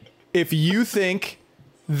that if you think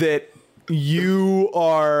that you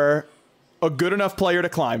are a good enough player to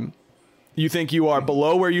climb, you think you are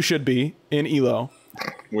below where you should be in Elo,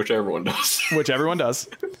 which everyone does,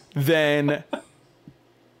 then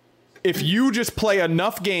if you just play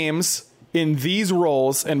enough games in these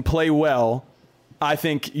roles and play well, I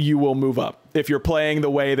think you will move up. If you're playing the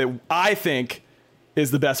way that I think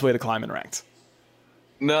is the best way to climb in ranked.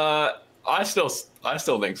 Nah, I still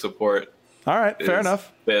think support. All right, fair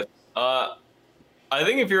enough. Fifth. I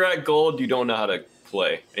think if you're at gold, you don't know how to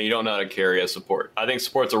play and you don't know how to carry a support. I think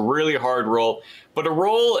support's a really hard role, but a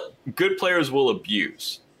role good players will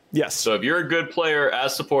abuse. Yes. So if you're a good player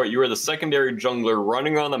as support, you are the secondary jungler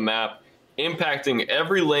running on the map, impacting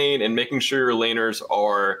every lane and making sure your laners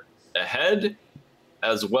are ahead,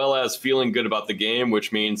 as well as feeling good about the game,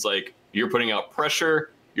 which means like you're putting out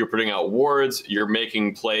pressure, you're putting out wards, you're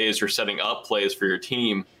making plays, you're setting up plays for your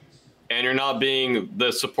team, and you're not being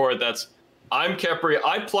the support that's, I'm Khepri,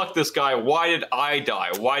 I plucked this guy, why did I die?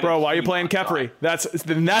 Why are you playing Khepri? That's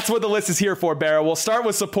what the list is here for, Barrow. We'll start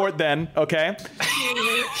with support then, okay?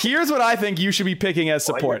 Here's what I think you should be picking as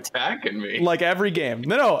support. Why are you attacking me? Like every game.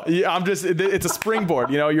 No, it's a springboard.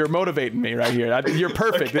 You're motivating me right here. You're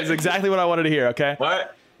perfect. Okay. This is exactly what I wanted to hear, okay?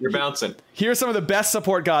 What? You're bouncing. Here's some of the best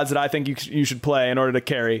support gods that I think you should play in order to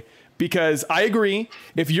carry. Because I agree,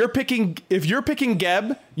 if you're picking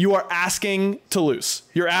Geb, you are asking to lose.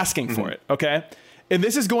 You're asking for it, okay? And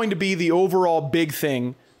this is going to be the overall big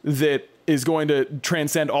thing that is going to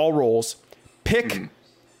transcend all roles. Pick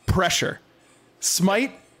pressure.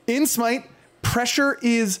 Smite, pressure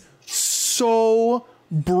is so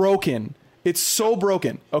broken. It's so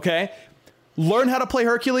broken, okay? Learn how to play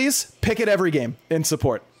Hercules, pick it every game in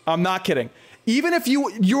support. I'm not kidding. Even if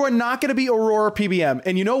you are not going to be Aurora PBM.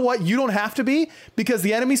 And you know what? You don't have to be, because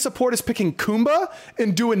the enemy support is picking Kumba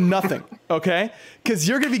and doing nothing, okay? Because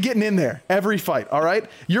you're going to be getting in there every fight, all right?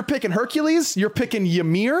 You're picking Hercules. You're picking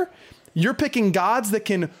Ymir. You're picking gods that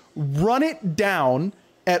can run it down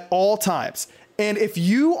at all times. And if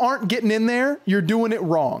you aren't getting in there, you're doing it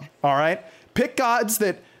wrong, all right? Pick gods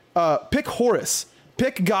that, pick Horus.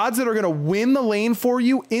 Pick gods that are going to win the lane for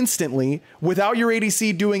you instantly without your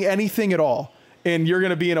ADC doing anything at all. And you're going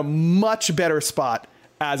to be in a much better spot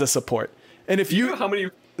as a support. And if you know how many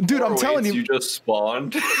dude, I'm telling you just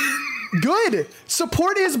spawned. Good.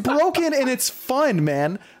 Support is broken and it's fun,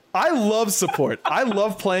 man. I love support. I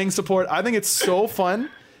love playing support. I think it's so fun.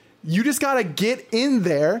 You just got to get in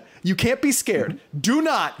there. You can't be scared. Do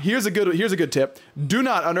not, here's a good tip. Do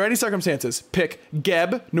not, under any circumstances, pick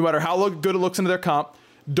Geb, no matter how good it looks into their comp.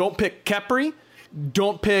 Don't pick Khepri.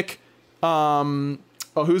 Don't pick,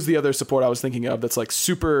 who's the other support I was thinking of that's like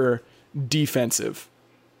super defensive?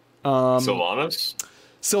 Sylvanas?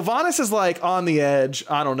 Sylvanas is like on the edge.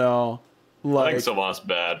 I don't know. I think Sylvanas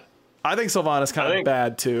bad. I think Sylvanas kind of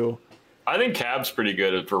bad too. I think Cab's pretty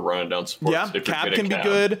good for running down supports. Yeah, Cab can be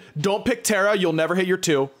good. Don't pick Terra. You'll never hit your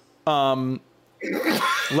 2.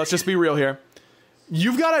 Let's just be real here.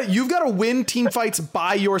 You've got to win team fights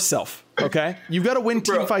by yourself, okay? You've got to win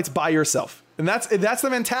team fights by yourself. And that's the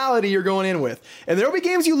mentality you're going in with. And there'll be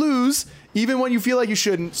games you lose, even when you feel like you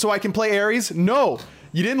shouldn't. So I can play Ares? No.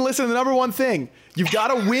 You didn't listen to the number one thing. You've got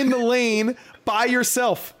to win the lane by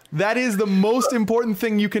yourself. That is the most important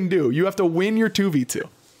thing you can do. You have to win your 2v2.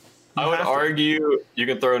 I would argue you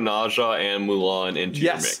can throw Naja and Mulan into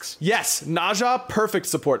your mix. Yes, Naja, perfect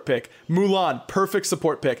support pick. Mulan, perfect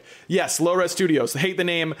support pick. Yes, Low Res Studios, hate the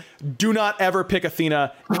name. Do not ever pick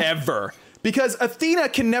Athena, ever. Because Athena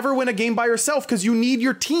can never win a game by herself because you need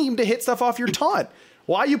your team to hit stuff off your taunt.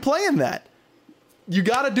 Why are you playing that? You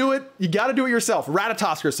got to do it. You got to do it yourself.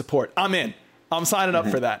 Ratatosker support. I'm in. I'm signing up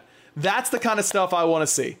for that. That's the kind of stuff I want to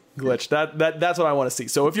see, Glitch. That's what I want to see.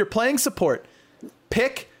 So if you're playing support,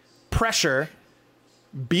 pick pressure,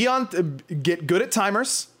 get good at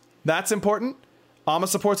timers. That's important. Ama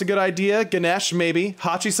support's a good idea. Ganesh, maybe.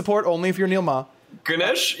 Hachi support, only if you're Neil Ma.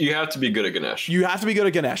 Ganesh, you have to be good at Ganesh. You have to be good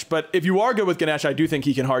at Ganesh. But if you are good with Ganesh, I do think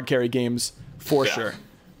he can hard carry games for sure.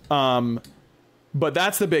 But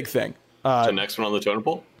that's the big thing. The next one on the totem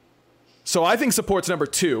pole? So I think support's number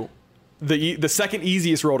 2. The second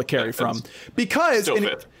easiest role to carry from. Because,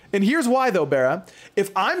 and here's why though, Barra.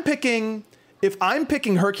 If I'm picking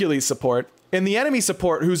Hercules support, and the enemy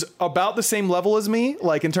support, who's about the same level as me,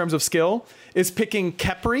 like in terms of skill, is picking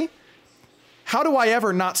Khepri, how do I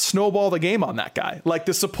ever not snowball the game on that guy? Like,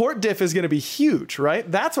 the support diff is going to be huge, right?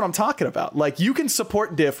 That's what I'm talking about. Like, you can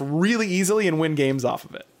support diff really easily and win games off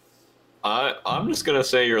of it. I'm just going to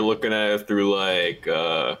say you're looking at it through, like,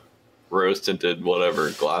 rose-tinted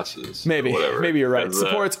whatever glasses. Maybe you're right.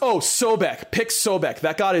 Supports. Sobek. Pick Sobek.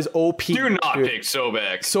 That god is OP. Do not pick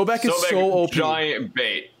Sobek. Sobek is so OP. Giant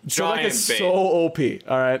bait. Sobek is so OP.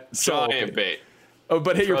 All right. So giant OP. bait. Oh,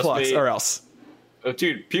 but hit your plucks or else.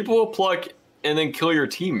 Dude, people will pluck and then kill your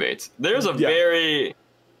teammates. There's a very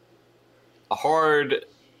hard,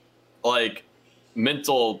 like,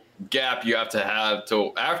 mental gap you have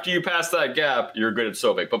to after you pass that gap, you're good at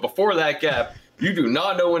Sobek. But before that gap, you do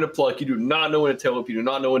not know when to pluck, you do not know when to tail up, you do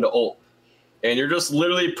not know when to ult. And you're just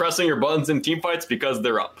literally pressing your buttons in team fights because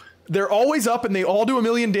they're up. They're always up and they all do 1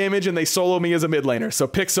 million damage and they solo me as a mid laner. So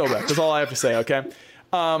pick Sobek. That's all I have to say, okay?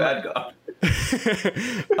 Bad god.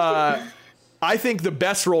 I think the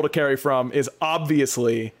best role to carry from is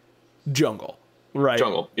obviously jungle. Right.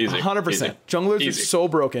 Jungle. Easy. 100%. Easy. Junglers are so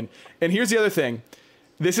broken. And here's the other thing.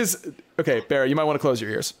 This is... Okay, Barry, you might want to close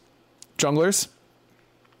your ears. Junglers,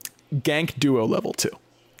 gank duo level 2.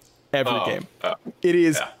 Every game. It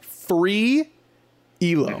is free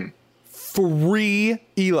elo. Mm-hmm. Free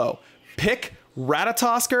elo. Pick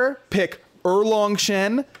Ratatosker. Pick Erlong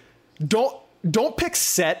Shen. Don't pick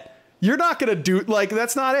Set. You're not going to do... Like,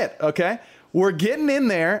 that's not it, okay? We're getting in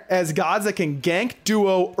there as gods that can gank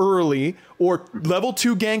duo early or level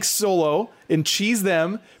 2 gank solo and cheese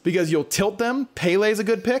them because you'll tilt them. Pele's a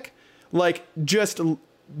good pick. Like, just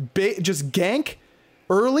gank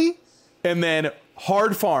early and then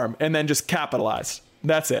hard farm and then just capitalize.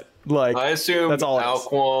 That's it. Like, I assume that's all Ao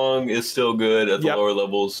Kuang is still good at the lower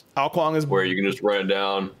levels. Ao Kuang is where you can just run it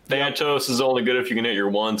down. Thanatos is only good if you can hit your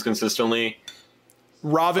ones consistently.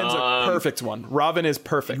 Robin's a perfect one. Robin is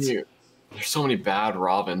perfect. Dude, there's so many bad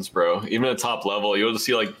Robins, bro. Even at top level, you'll just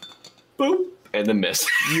see like, boop, and then miss.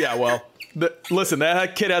 Yeah, well, listen,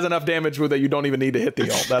 that kid has enough damage with it you don't even need to hit the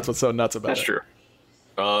ult. That's what's so nuts about it. That's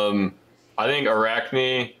true. I think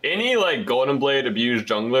Arachne, any like Golden Blade abused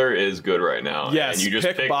jungler is good right now. Yes, and you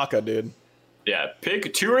just pick Baka, dude. Yeah,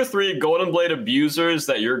 pick 2 or 3 Golden Blade abusers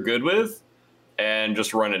that you're good with, and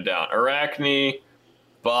just run it down. Arachne,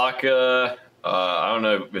 Baka. I don't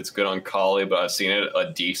know if it's good on Kali, but I've seen it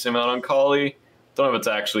a decent amount on Kali. Don't know if it's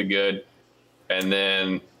actually good. And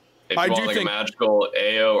then if you want like a magical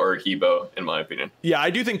AO or Hebo, in my opinion. Yeah,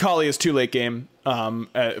 I do think Kali is too late game.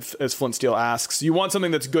 As Flint Steel asks, you want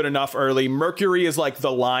something that's good enough early. Mercury is like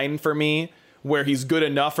the line for me, where he's good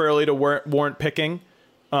enough early to warrant picking,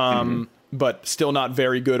 but still not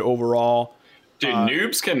very good overall. Dude,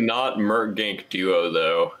 noobs cannot Merc gank duo,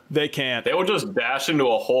 though. They can't. They will just dash into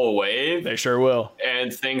a whole wave. They sure will.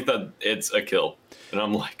 And think that it's a kill. And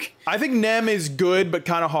I'm like... I think Nem is good, but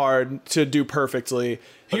kind of hard to do perfectly.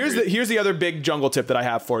 Here's the other big jungle tip that I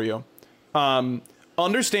have for you.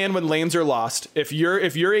 Understand when lanes are lost. If your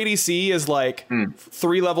ADC is like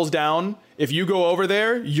 3 levels down, if you go over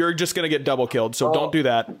there, you're just going to get double killed. So don't do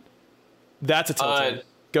that. That's a tilt.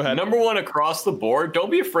 Go ahead. Number 1 across the board, don't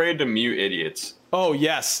be afraid to mute idiots. Oh,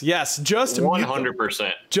 yes. Just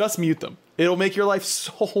 100%. Just mute them. It'll make your life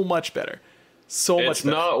so much better. So much better. It's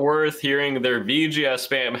not worth hearing their VGS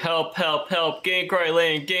spam. Help, help, help. Gank right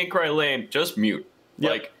lane. Just mute. Yep.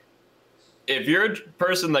 Like, if you're a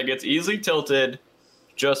person that gets easily tilted,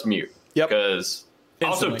 just mute. Yep. Because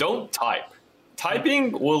Instantly. also don't type.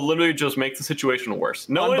 Typing will literally just make the situation worse.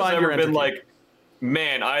 No one has Unbind ever your been entity. like,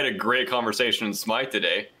 man, I had a great conversation in Smite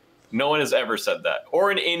today. No one has ever said that.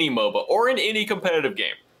 Or in any MOBA. Or in any competitive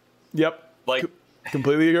game. Yep. Like,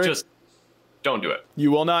 completely agree. just don't do it.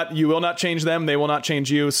 You will not change them. They will not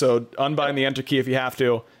change you. So unbind the enter key if you have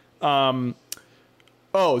to. The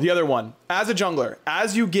other one. As a jungler,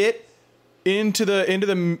 as you get into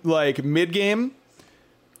the like mid game,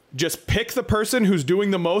 just pick the person who's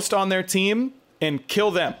doing the most on their team and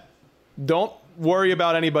kill them. Don't worry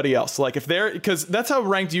about anybody else. Like if they're, because that's how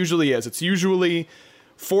ranked usually is. It's usually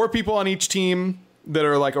 4 people on each team that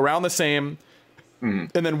are like around the same, and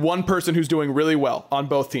then 1 person who's doing really well on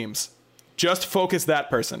both teams. Just focus that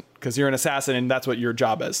person because you're an assassin and that's what your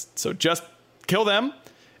job is. So just kill them.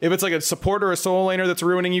 If it's like a support or a solo laner that's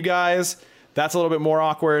ruining you guys, that's a little bit more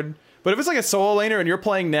awkward. But if it's like a solo laner and you're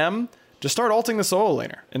playing them, just start ulting the solo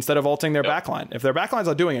laner instead of ulting their backline. If their backline's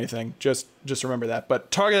not doing anything, just remember that. But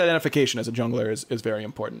target identification as a jungler is very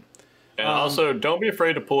important. And also, don't be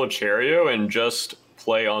afraid to pull a Cherio and just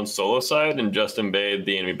play on solo side and just invade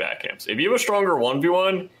the enemy back camps. If you have a stronger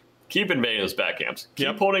 1v1, keep invading those back camps.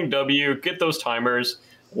 Keep holding W, get those timers,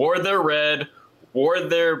 ward their red, ward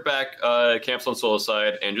their back camps on solo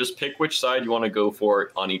side, and just pick which side you want to go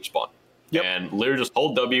for on each spawn. Yep. And literally just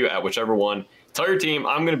hold W at whichever one. Tell your team,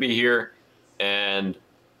 I'm going to be here, and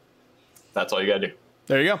that's all you got to do.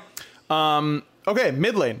 There you go. Okay,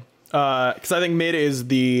 mid lane. Because I think mid is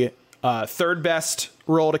the 3rd best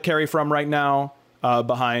role to carry from right now,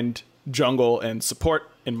 behind jungle and support,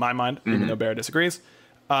 in my mind, even though Bear disagrees.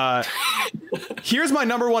 Here's my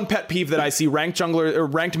number 1 pet peeve that I see ranked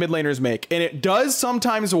mid laners make, and it does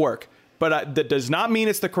sometimes work, but that does not mean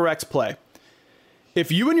it's the correct play. If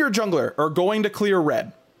you and your jungler are going to clear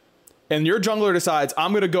red, and your jungler decides,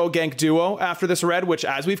 I'm going to go gank duo after this red, which,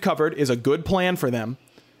 as we've covered, is a good plan for them,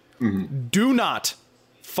 do not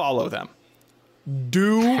follow them.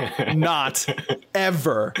 Do not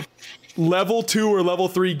ever level 2 or level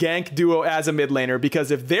 3 gank duo as a mid laner,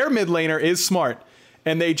 because if their mid laner is smart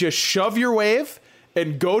and they just shove your wave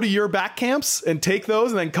and go to your back camps and take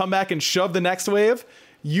those and then come back and shove the next wave,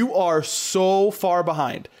 you are so far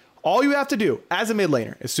behind. All you have to do as a mid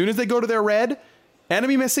laner, as soon as they go to their red,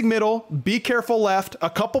 enemy missing middle, be careful left, a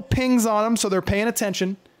couple pings on them so they're paying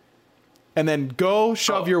attention, and then go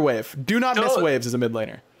shove your wave. Do not miss waves as a mid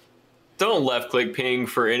laner. Don't left click ping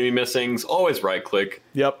for enemy missings. Always right click.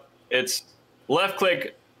 Yep. It's left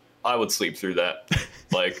click. I would sleep through that.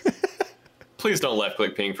 Like, please don't left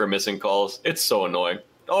click ping for missing calls. It's so annoying.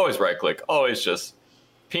 Always right click. Always just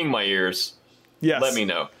ping my ears. Yes. Let me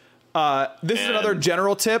know. This is another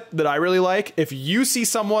general tip that I really like. If you see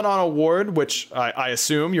someone on a ward, which I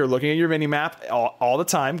assume you're looking at your mini map all the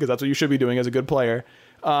time, because that's what you should be doing as a good player,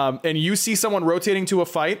 and you see someone rotating to a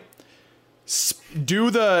fight,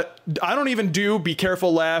 I don't even do be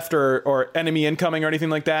careful left or enemy incoming or anything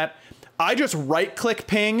like that. I just right click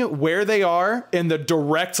ping where they are in the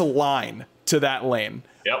direct line to that lane.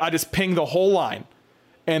 Yep. I just ping the whole line.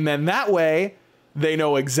 And then that way they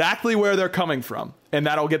know exactly where they're coming from. And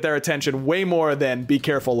that'll get their attention way more than be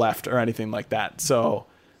careful left or anything like that. So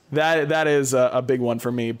that is a big one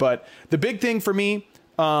for me. But the big thing for me,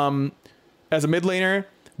 as a mid laner,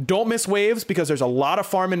 don't miss waves, because there's a lot of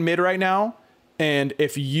farm in mid right now. And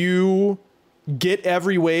if you get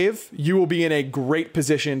every wave, you will be in a great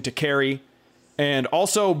position to carry and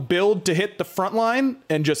also build to hit the front line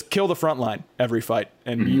and just kill the front line every fight.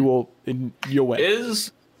 And you'll win. Is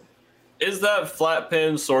that flat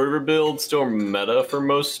pin Sword Reaver build still meta for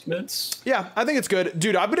most mids? Yeah, I think it's good.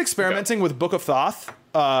 Dude, I've been experimenting with Book of Thoth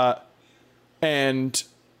and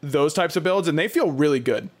those types of builds, and they feel really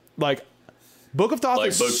good. Like, Book of Thoth Like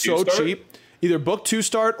is Book so 2 start? cheap. Either Book 2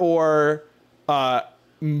 start or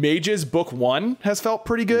Mage's Book 1 has felt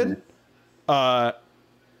pretty good. I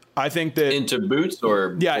think that... Into boots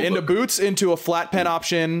or... Yeah, full into book? boots, into a flat pen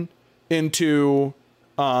option, into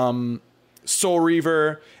Soul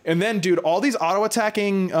Reaver, and then, dude, all these auto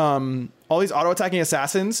attacking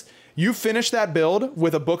assassins. You finish that build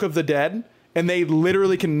with a Book of the Dead, and they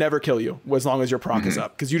literally can never kill you as long as your proc is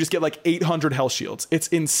up, because you just get like 800 health shields. It's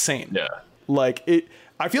insane. Yeah. Like it.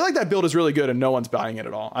 I feel like that build is really good, and no one's buying it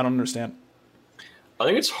at all. I don't understand. I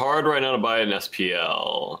think it's hard right now to buy an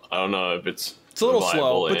SPL. I don't know if it's a little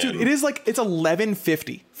slow, but in- dude, it is like it's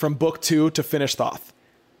 1150 from Book 2 to finish Thoth.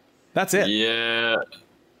 That's it. Yeah.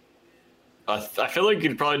 I feel like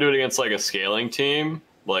you'd probably do it against like a scaling team,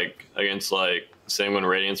 like against like Sanguine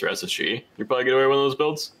Radiance or SSG. You'd probably get away with one of those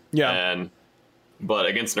builds. Yeah. But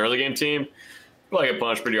against an early game team, you probably get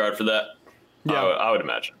punished pretty hard for that. Yeah. I would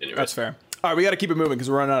imagine. Anyway. That's fair. All right, we got to keep it moving because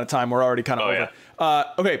we're running out of time. We're already kind of over. Yeah.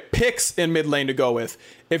 Okay, picks in mid lane to go with.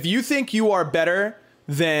 If you think you are better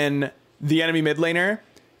than the enemy mid laner,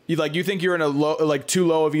 you think you're in a low, like too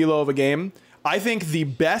low of elo of a game, I think the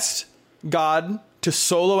best god to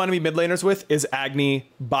solo enemy mid laners with is Agni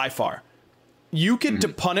by far. You get to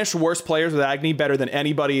punish worse players with Agni better than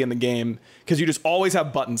anybody in the game because you just always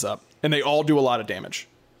have buttons up and they all do a lot of damage.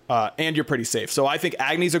 And you're pretty safe. So I think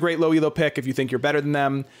Agni's a great low elo pick if you think you're better than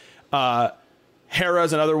them.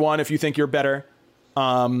 Hera's another one if you think you're better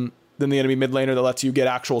than the enemy mid laner that lets you get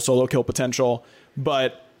actual solo kill potential.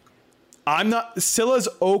 But I'm not... Scylla's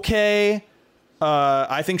okay.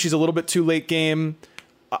 I think she's a little bit too late game.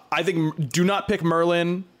 I think do not pick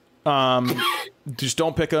Merlin. Just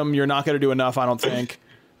don't pick him. You're not going to do enough, I don't think.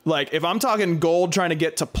 Like, if I'm talking gold trying to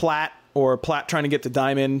get to plat or plat trying to get to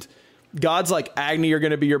diamond, gods like Agni are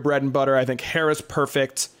going to be your bread and butter. I think Hera's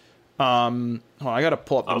perfect. I got to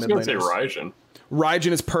pull up the I was mid going to say laners. Raijin.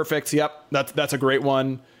 Raijin is perfect. Yep, that's a great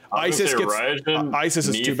one. Isis gets Raijin, Isis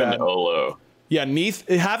is Neith, too bad. and Olo. Yeah, Neith,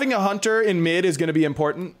 having a hunter in mid is going to be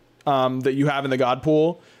important that you have in the god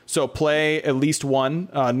pool. So play at least one.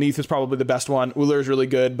 Neith is probably the best one. Ullr is really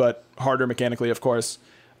good, but harder mechanically, of course.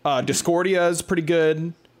 Discordia is pretty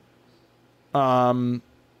good. Yeah,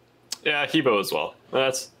 Hebo as well.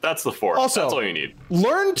 That's the four. Also, that's all you need.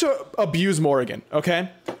 Learn to abuse Morrigan, okay?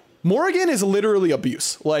 Morrigan is literally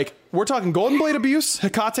abuse. Like, we're talking Golden Blade abuse,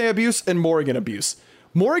 Hecate abuse, and Morrigan abuse.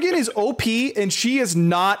 Morrigan is OP, and she is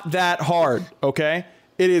not that hard, okay?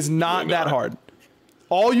 It is not that hard.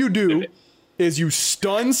 All you do is you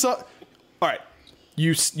stun all right,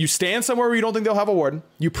 you stand somewhere where you don't think they'll have a ward.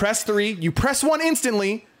 You press 3. You press 1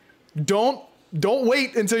 instantly. Don't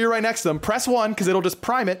wait until you're right next to them. Press 1 because it'll just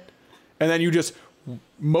prime it, and then you just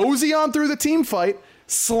mosey on through the team fight,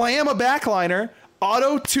 slam a backliner,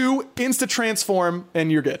 auto 2, insta transform,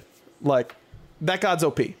 and you're good. Like, that god's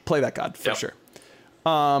OP. Play that god for sure. We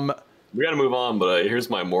got to move on, but here's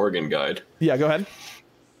my Morgan guide. Yeah, go ahead.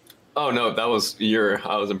 Oh no, that was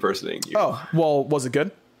I was impersonating you. Oh, well, was it good?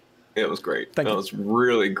 It was great. Thank you. That was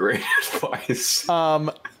really great advice.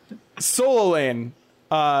 Solo lane.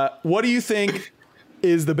 What do you think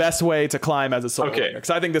is the best way to climb as a solo laner? Because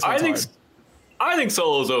I think this one's hard. I think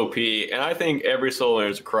solo's OP, and I think every solo laner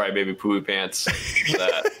is a crybaby poopy pants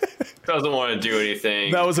that doesn't want to do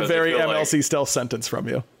anything. That was a because they very feel MLC stealth sentence from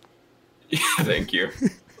you. Thank you.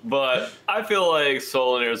 But I feel like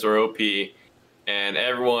solo laners are OP, and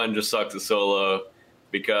everyone just sucks at solo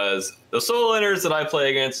because the solo laners that I play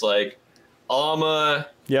against, like Alma,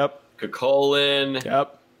 Yep. Kakolin,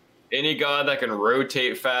 Yep. any god that can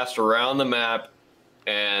rotate fast around the map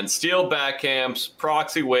and steal back camps,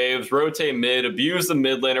 proxy waves, rotate mid, abuse the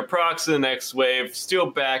mid laner, proxy the next wave, steal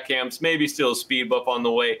back camps, maybe steal a speed buff on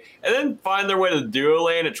the way, and then find their way to the duo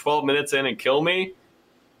lane at 12 minutes in and kill me.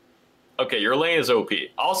 Okay, your lane is OP.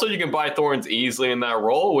 Also, you can buy Thorns easily in that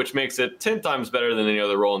role, which makes it 10 times better than any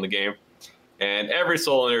other role in the game. And every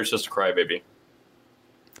solo laner is just a crybaby.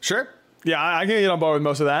 Sure. Yeah, I can get on board with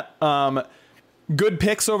most of that. Good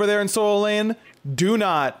picks over there in solo lane. Do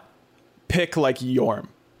not pick like Yorm.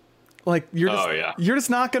 Like you're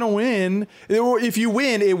just not gonna win. If you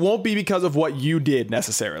win, it won't be because of what you did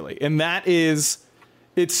necessarily. And that is,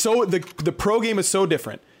 it's so the pro game is so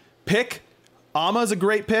different. Pick Amma is a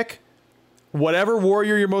great pick. Whatever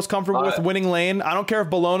warrior you're most comfortable with winning lane. I don't care if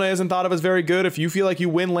Bellona isn't thought of as very good. If you feel like you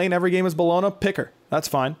win lane every game as Bellona, pick her. That's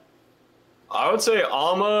fine. I would say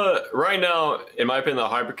Alma, right now, in my opinion, the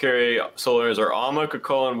hyper carry solo laners are Alma,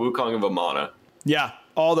 Kukulkan, Wukong, and Vamana. Yeah,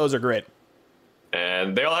 all those are great.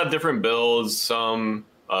 And they all have different builds. Some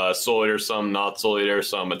soul eater, some not soul eater,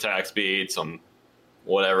 some attack speed, some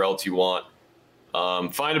whatever else you want.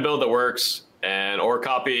 Find a build that works, or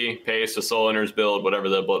copy, paste a soul eater's build, whatever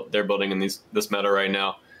they're building in this meta right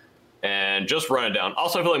now, and just run it down.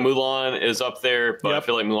 Also, I feel like Mulan is up there, but I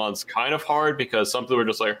feel like Mulan's kind of hard because some people are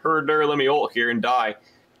just like, herder, let me ult here and die.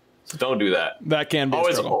 So don't do that. That can be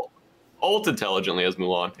always a struggle. Ult intelligently as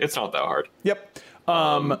Mulan. It's not that hard. Yep.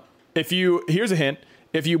 Here's a hint.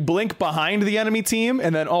 If you blink behind the enemy team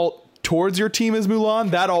and then ult towards your team as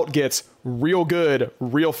Mulan, that ult gets real good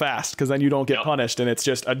real fast because then you don't get punished and it's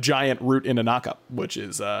just a giant root into knockup, which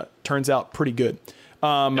is turns out pretty good.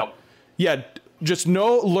 Yeah, just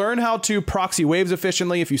learn how to proxy waves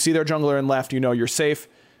efficiently. If you see their jungler in left, you know you're safe.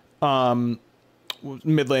 Mid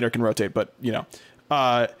laner can rotate, but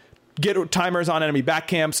get timers on enemy back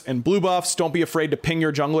camps and blue buffs. Don't be afraid to ping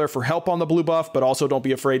your jungler for help on the blue buff, but also don't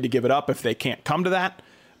be afraid to give it up if they can't come to that.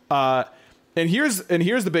 And here's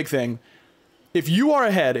the big thing. If you are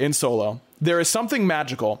ahead in solo, there is something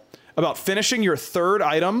magical about finishing your third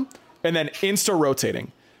item and then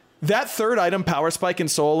insta-rotating. That third item power spike in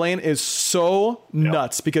solo lane is so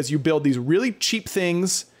nuts because you build these really cheap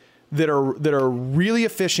things that are really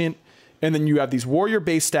efficient, and then you have these warrior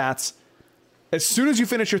base stats. As soon as you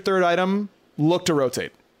finish your third item, look to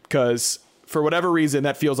rotate because for whatever reason,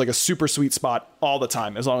 that feels like a super sweet spot all the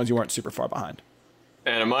time as long as you weren't super far behind.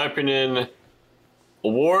 And in my opinion,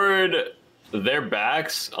 ward their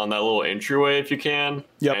backs on that little entryway if you can.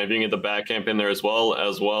 Yep. And if you can get the back camp in there as well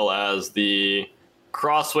as the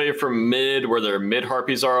crossway from mid where their mid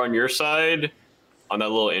harpies are on your side on that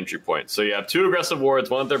little entry point. So you have two aggressive wards,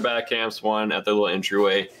 one at their back camps, one at their little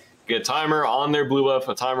entryway. Get a timer on their blue buff,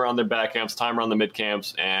 a timer on their back camps, timer on the mid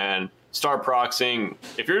camps, and start proxying.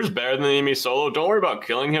 If you're just better than the enemy solo, don't worry about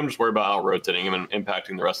killing him, just worry about out-rotating him and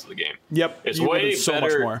impacting the rest of the game. Yep. It's way so better.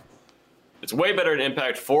 Much more. It's way better to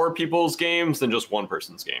impact 4 people's games than just one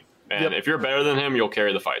person's game. And if you're better than him, you'll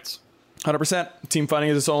carry the fights. 100%. Team fighting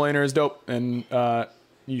as a solo laner is dope, and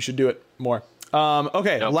you should do it more.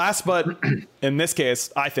 Okay, last but in this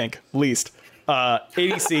case, I think least,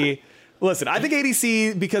 ADC. Listen, I think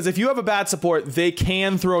ADC, because if you have a bad support, they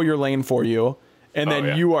can throw your lane for you, and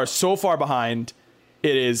then you are so far behind,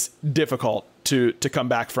 it is difficult to come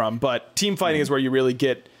back from. But team fighting is where you really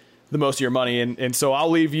get the most of your money, and so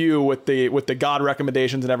I'll leave you with the God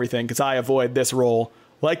recommendations and everything, because I avoid this role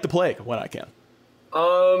like the plague when I can.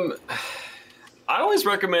 I always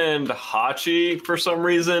recommend Hachi for some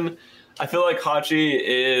reason. I feel like Hachi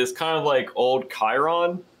is kind of like old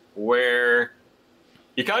Chiron, where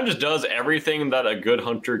he kind of just does everything that a good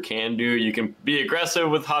hunter can do. You can be aggressive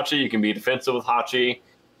with Hachi, you can be defensive with Hachi,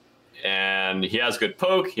 and he has good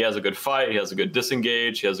poke, he has a good fight, he has a good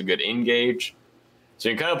disengage, he has a good engage. So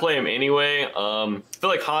you can kind of play him anyway. I feel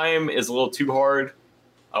like Heim is a little too hard.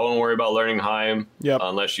 I wouldn't worry about learning Heim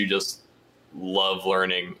unless you just love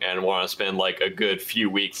learning and want to spend like a good few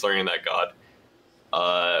weeks learning that god.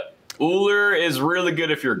 Ullr is really good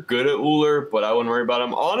if you're good at Ullr, but I wouldn't worry about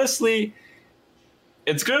him. Honestly,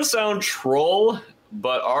 it's going to sound troll,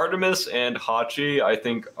 but Artemis and Hachi, I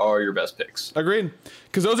think, are your best picks. Agreed.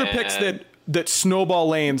 Because those are picks that snowball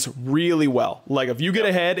lanes really well. Like, if you get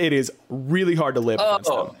ahead, it is really hard to live against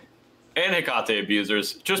them. And Hecate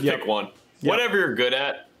abusers. Just pick one. Whatever you're good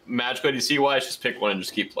at, magic ADC-wise, just pick one and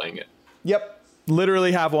just keep playing it. Yep.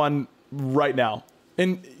 Literally have one right now.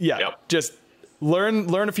 And, just learn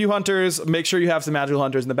a few hunters, make sure you have some magical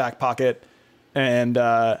hunters in the back pocket, and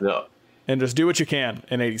just do what you can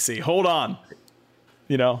in ADC. Hold on.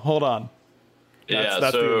 Hold on.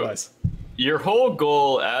 That's the advice. Your whole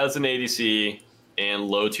goal as an ADC and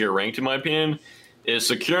low tier ranked, in my opinion, is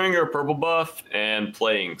securing your purple buff and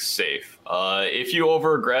playing safe. If you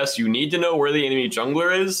over-aggress, you need to know where the enemy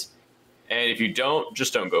jungler is, and if you don't,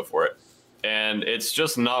 just don't go for it. And it's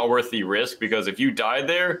just not worth the risk, because if you die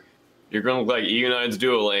there, you're going to look like Egonite's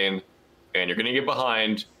duo lane, and you're going to get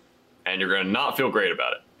behind, and you're going to not feel great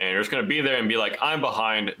about it. And you're just going to be there and be like, I'm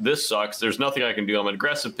behind, this sucks, there's nothing I can do, I'm an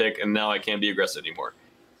aggressive pick, and now I can't be aggressive anymore.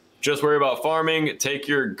 Just worry about farming, take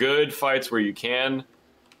your good fights where you can,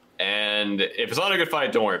 and if it's not a good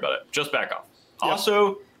fight, don't worry about it. Just back off. Yeah.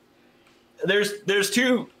 Also, there's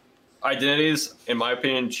two identities, in my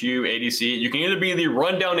opinion, to ADC. You can either be the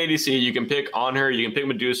rundown ADC, you can pick Anhur, you can pick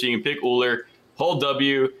Medusa, you can pick Ullr, hold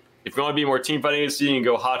W. If you want to be more team fighting ADC, you can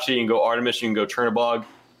go Hachi, you can go Artemis, you can go Chernobog.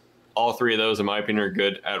 All three of those, in my opinion, are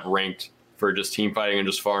good at ranked for just team fighting and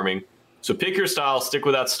just farming. So pick your style, stick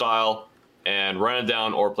with that style, and run it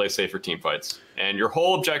down or play safe for team fights. And your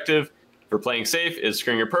whole objective for playing safe is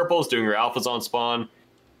securing your purples, doing your alphas on spawn,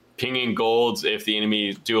 pinging golds if the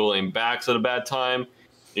enemy dueling backs at a bad time.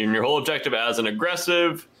 And your whole objective as an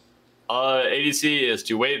aggressive ADC is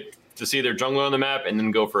to wait to see their jungler on the map and then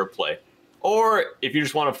go for a play. Or if you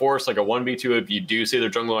just want to force like a 1v2, if you do see their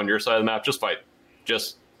jungler on your side of the map, just fight.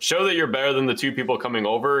 Just show that you're better than the two people coming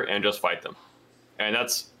over and just fight them. And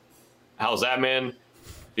that's how Zapman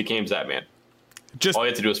became Zapman. Just all you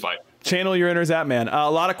have to do is fight. Channel your inner Zapman. A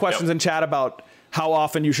lot of questions in chat about how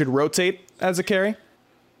often you should rotate as a carry.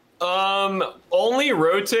 Only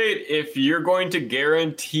rotate if you're going to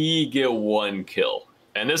guarantee get one kill.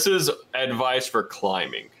 And this is advice for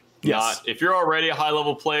climbing. Yes. Not if you're already a high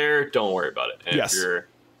level player, don't worry about it. And yes.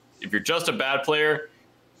 if you're just a bad player,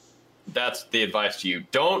 that's the advice to you.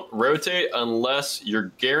 Don't rotate unless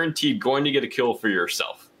you're guaranteed going to get a kill for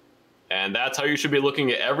yourself. And that's how you should be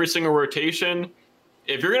looking at every single rotation.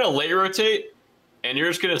 If you're going to late rotate and you're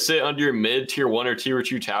just going to sit under your mid tier 1 or tier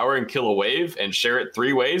 2 tower and kill a wave and share it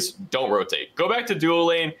 3 ways, don't rotate. Go back to dual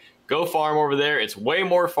lane, go farm over there. It's way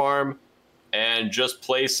more farm, and just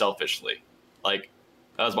play selfishly. Like,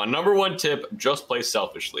 that was my number one tip. Just play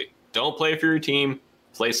selfishly. Don't play for your team.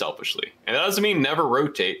 Play selfishly. And that doesn't mean never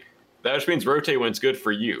rotate. That just means rotate when it's good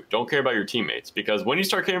for you. Don't care about your teammates. Because when you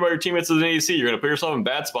start caring about your teammates as an ADC, you're going to put yourself in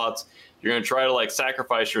bad spots. You're going to try to like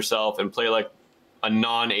sacrifice yourself and play like a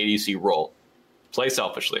non-ADC role. Play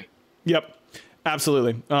selfishly. Yep,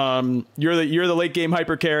 absolutely. You're the late game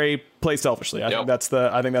hyper carry. Play selfishly. I think that's the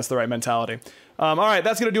right mentality. All right,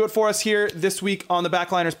 that's going to do it for us here this week on the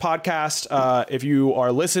Backliners podcast. If you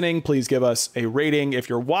are listening, please give us a rating. If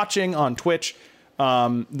you're watching on Twitch,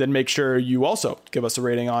 then make sure you also give us a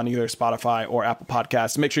rating on either Spotify or Apple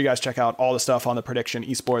Podcasts. Make sure you guys check out all the stuff on the Prediction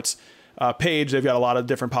Esports page. They've got a lot of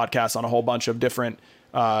different podcasts on a whole bunch of different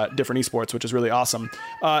esports, which is really awesome.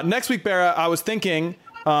 Next week, Barra, I was thinking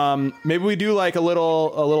maybe we do like a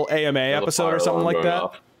little AMA episode or something like that.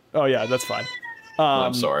 Off. Oh yeah, that's fine.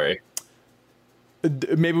 I'm sorry.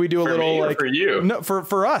 Maybe we do a little like for you. No,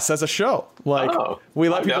 for us as a show. Like we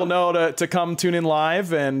let people know to come tune in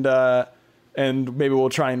live and maybe we'll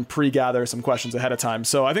try and pre-gather some questions ahead of time.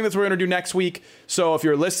 So I think that's what we're going to do next week. So if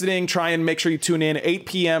you're listening, try and make sure you tune in 8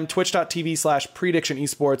 p.m. twitch.tv/Prediction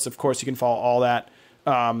Esports. Of course, you can follow all that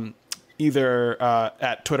either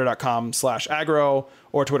at twitter.com/aggro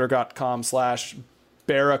or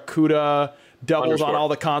twitter.com/barracuda. Doubles on all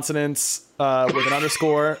the consonants with an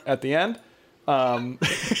underscore at the end. That's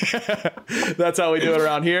how we do it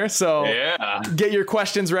around here. So get your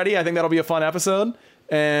questions ready. I think that'll be a fun episode.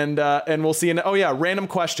 And we'll see. Random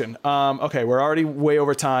question. Okay, we're already way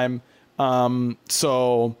over time.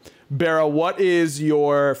 So, Barra, what is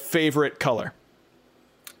your favorite color?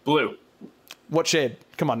 Blue. What shade?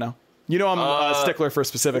 Come on now. You know I'm a stickler for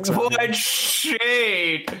specifics. What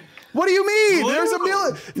shade? What do you mean? Blue. There's a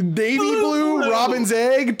million. Navy blue, robin's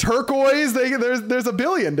egg, turquoise. There's a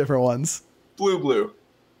billion different ones. Blue.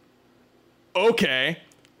 Okay.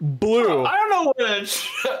 Blue. I don't know what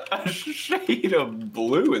a shade of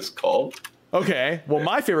blue is called. Okay. Well,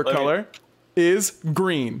 my favorite color is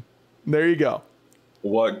green. There you go.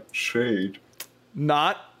 What shade?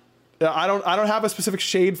 I don't have a specific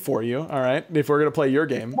shade for you. All right. If we're gonna play your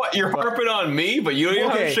game. What? You're harping on me, but you don't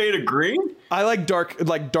even have a shade of green? I like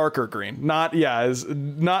darker green. Not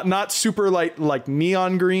super light like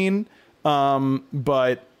neon green.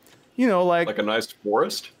 But you know, like a nice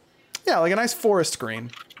forest. Yeah, like a nice forest green.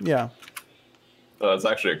 Yeah. That's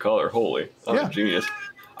actually a color. Holy, I'm a genius.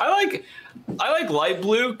 I like light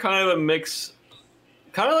blue, kind of a mix,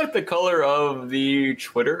 kind of like the color of the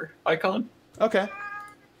Twitter icon. Okay.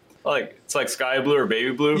 It's like sky blue or baby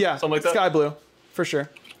blue. Yeah, something like that. Sky blue, for sure.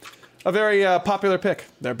 A very popular pick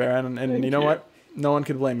there, Baron. And you know what? No one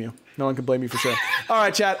could blame you. No one can blame you for sure. All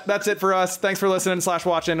right, chat. That's it for us. Thanks for listening /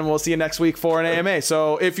 watching, and we'll see you next week for an AMA.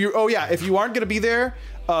 So if you aren't going to be there,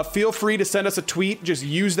 feel free to send us a tweet. Just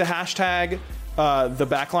use the hashtag the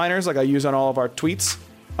Backliners, like I use on all of our tweets,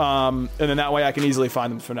 and then that way I can easily find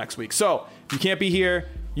them for next week. So if you can't be here,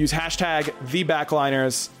 use hashtag the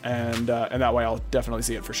Backliners, and that way I'll definitely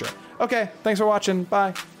see it for sure. Okay, thanks for watching.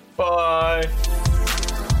 Bye. Bye.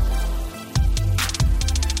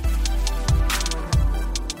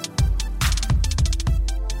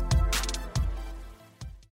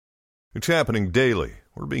 It's happening daily.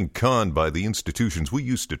 We're being conned by the institutions we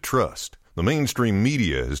used to trust. The mainstream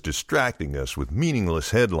media is distracting us with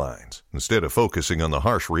meaningless headlines instead of focusing on the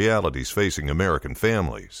harsh realities facing American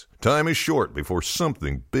families. Time is short before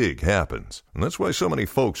something big happens, and that's why so many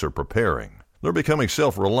folks are preparing. They're becoming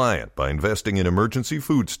self-reliant by investing in emergency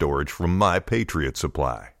food storage from My Patriot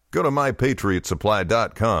Supply. Go to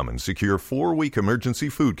MyPatriotSupply.com and secure 4-week emergency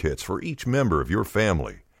food kits for each member of your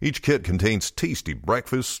family. Each kit contains tasty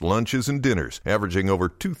breakfasts, lunches, and dinners, averaging over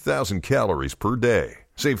 2,000 calories per day.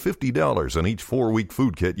 Save $50 on each 4-week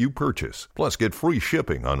food kit you purchase. Plus, get free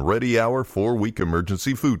shipping on Ready Hour 4-week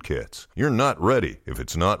emergency food kits. You're not ready if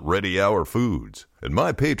it's not Ready Hour Foods. At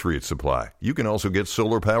My Patriot Supply, you can also get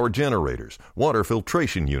solar-powered generators, water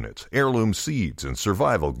filtration units, heirloom seeds, and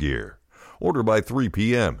survival gear. Order by 3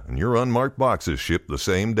 p.m. and your unmarked boxes ship the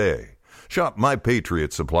same day. Shop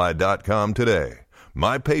MyPatriotSupply.com today.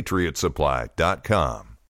 MyPatriotSupply.com.